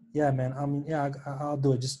Tesla Yeah, man. I mean, yeah, I'll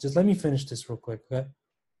do it. Just let me finish this real quick, okay?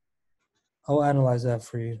 I'll analyze that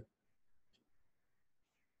for you.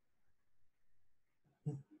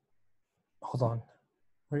 Hold on.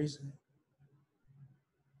 Where is it?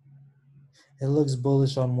 It looks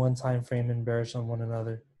bullish on one time frame and bearish on one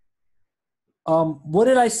another. What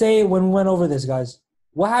did I say when we went over this, guys?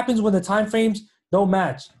 What happens when the time frames don't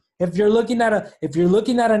match? If you're looking at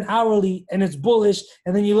an hourly and it's bullish,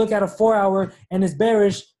 and then you look at a 4-hour and it's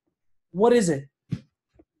bearish, what is it?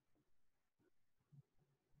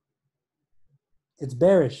 It's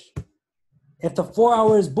bearish. If the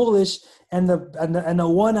 4-hour is bullish and the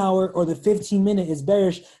 1 hour or the 15-minute is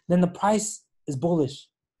bearish, then the price is bullish.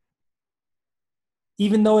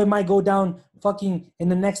 Even though it might go down fucking in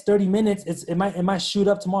the next 30 minutes, it might shoot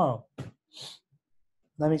up tomorrow.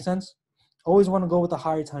 That makes sense? Always want to go with a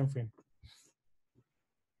higher time frame.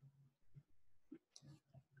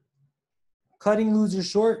 Cutting loser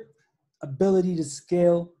short, ability to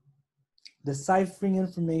scale, deciphering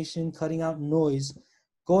information, cutting out noise,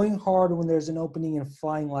 going hard when there's an opening and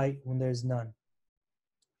flying light when there's none.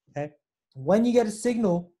 Okay? When you get a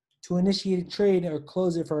signal to initiate a trade or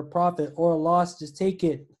close it for a profit or a loss, just take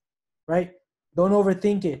it, right? Don't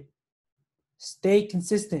overthink it. Stay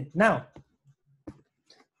consistent. Now,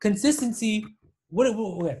 consistency, what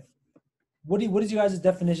is your guys'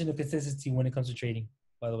 definition of consistency when it comes to trading?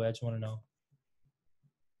 By the way, I just want to know.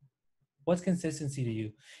 What's consistency to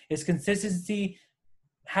you? Is consistency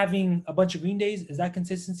having a bunch of green days? Is that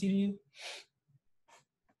consistency to you?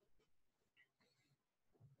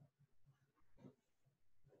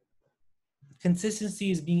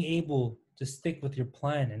 Consistency is being able to stick with your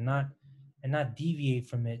plan and not deviate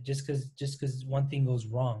from it just because one thing goes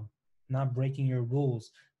wrong, not breaking your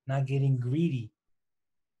rules, not getting greedy.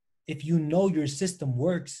 If you know your system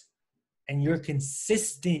works and you're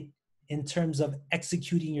consistent in terms of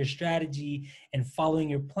executing your strategy and following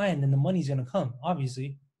your plan, then the money's going to come,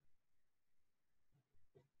 obviously.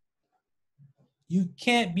 You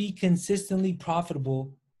can't be consistently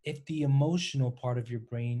profitable if the emotional part of your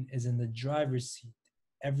brain is in the driver's seat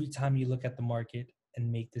every time you look at the market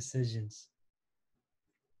and make decisions.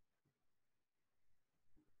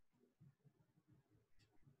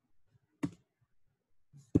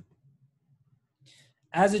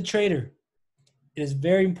 As a trader, it is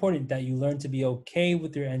very important that you learn to be okay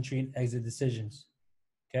with your entry and exit decisions.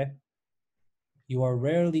 Okay? You are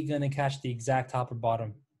rarely going to catch the exact top or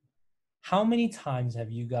bottom. How many times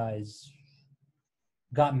have you guys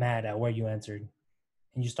got mad at where you entered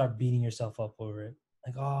and you start beating yourself up over it?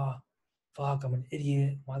 Like, oh, fuck, I'm an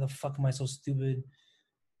idiot. Why the fuck am I so stupid?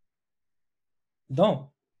 Don't,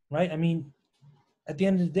 right? I mean, at the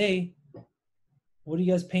end of the day, what are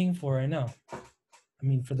you guys paying for right now? I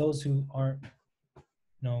mean, for those who aren't,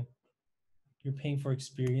 you're paying for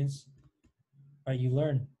experience, right? You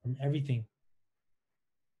learn from everything,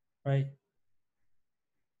 right?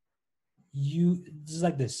 Just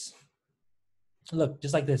like this. Look,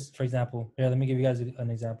 just like this, for example. Here, let me give you guys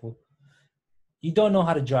an example. You don't know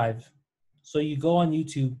how to drive, so you go on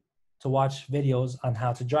YouTube to watch videos on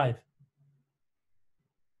how to drive.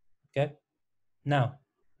 Okay? Now,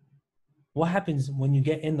 what happens when you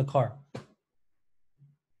get in the car?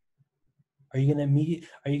 Are you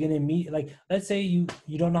gonna meet like, let's say you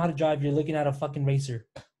don't know how to drive, you're looking at a fucking racer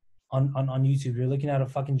on YouTube, you're looking at a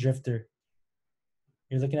fucking drifter.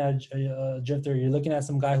 You're looking at a drifter, you're looking at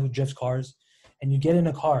some guy who drifts cars, and you get in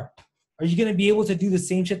a car. Are you gonna be able to do the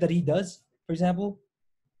same shit that he does, for example?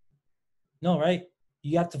 No, right?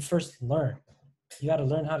 You have to first learn. You got to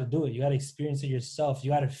learn how to do it. You got to experience it yourself.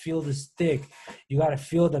 You got to feel the stick. You got to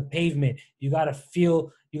feel the pavement. You got to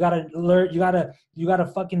feel, you got to learn, you got to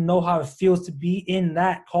fucking know how it feels to be in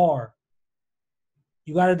that car.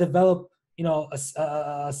 You got to develop,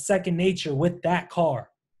 a second nature with that car.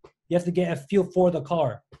 You have to get a feel for the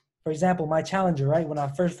car. For example, my Challenger, right? When I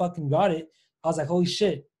first fucking got it, I was like, holy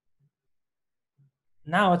shit.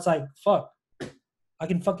 Now it's like, fuck. I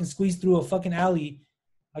can fucking squeeze through a fucking alley.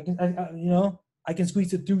 I can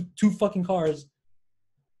squeeze it through 2 fucking cars.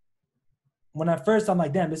 When at first I'm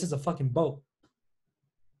like, damn, this is a fucking boat.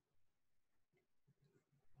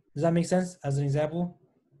 Does that make sense as an example?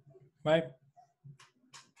 Right?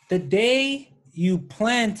 The day you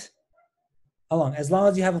plant along, as long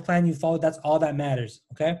as you have a plan you follow, that's all that matters.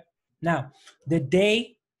 Okay? Now,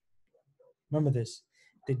 remember this,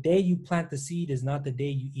 the day you plant the seed is not the day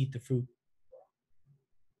you eat the fruit.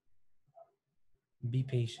 Be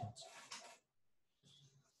patient.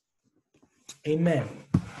 Amen.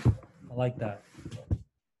 I like that.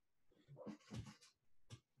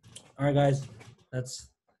 All right, guys.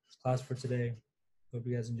 That's class for today. Hope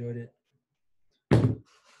you guys enjoyed it.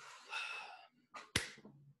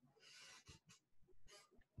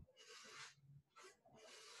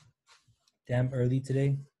 damn early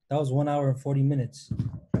today. That was 1 hour and 40 minutes.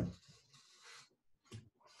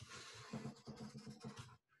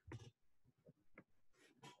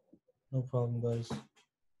 No problem, guys.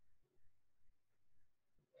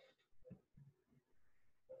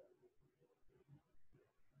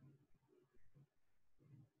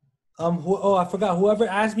 Oh, I forgot. Whoever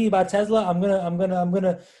asked me about Tesla, I'm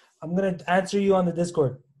gonna answer you on the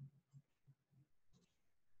Discord.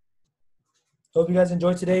 Hope you guys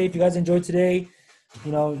enjoyed today. If you guys enjoyed today,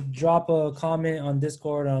 drop a comment on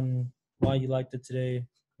Discord on why you liked it today.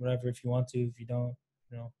 Whatever, if you want to. If you don't,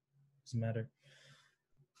 doesn't matter.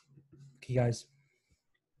 Okay, guys.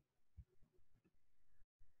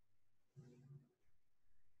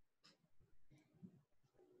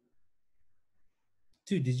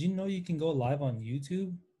 Dude, did you know you can go live on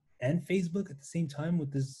YouTube and Facebook at the same time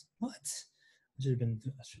with this? What? I should have been.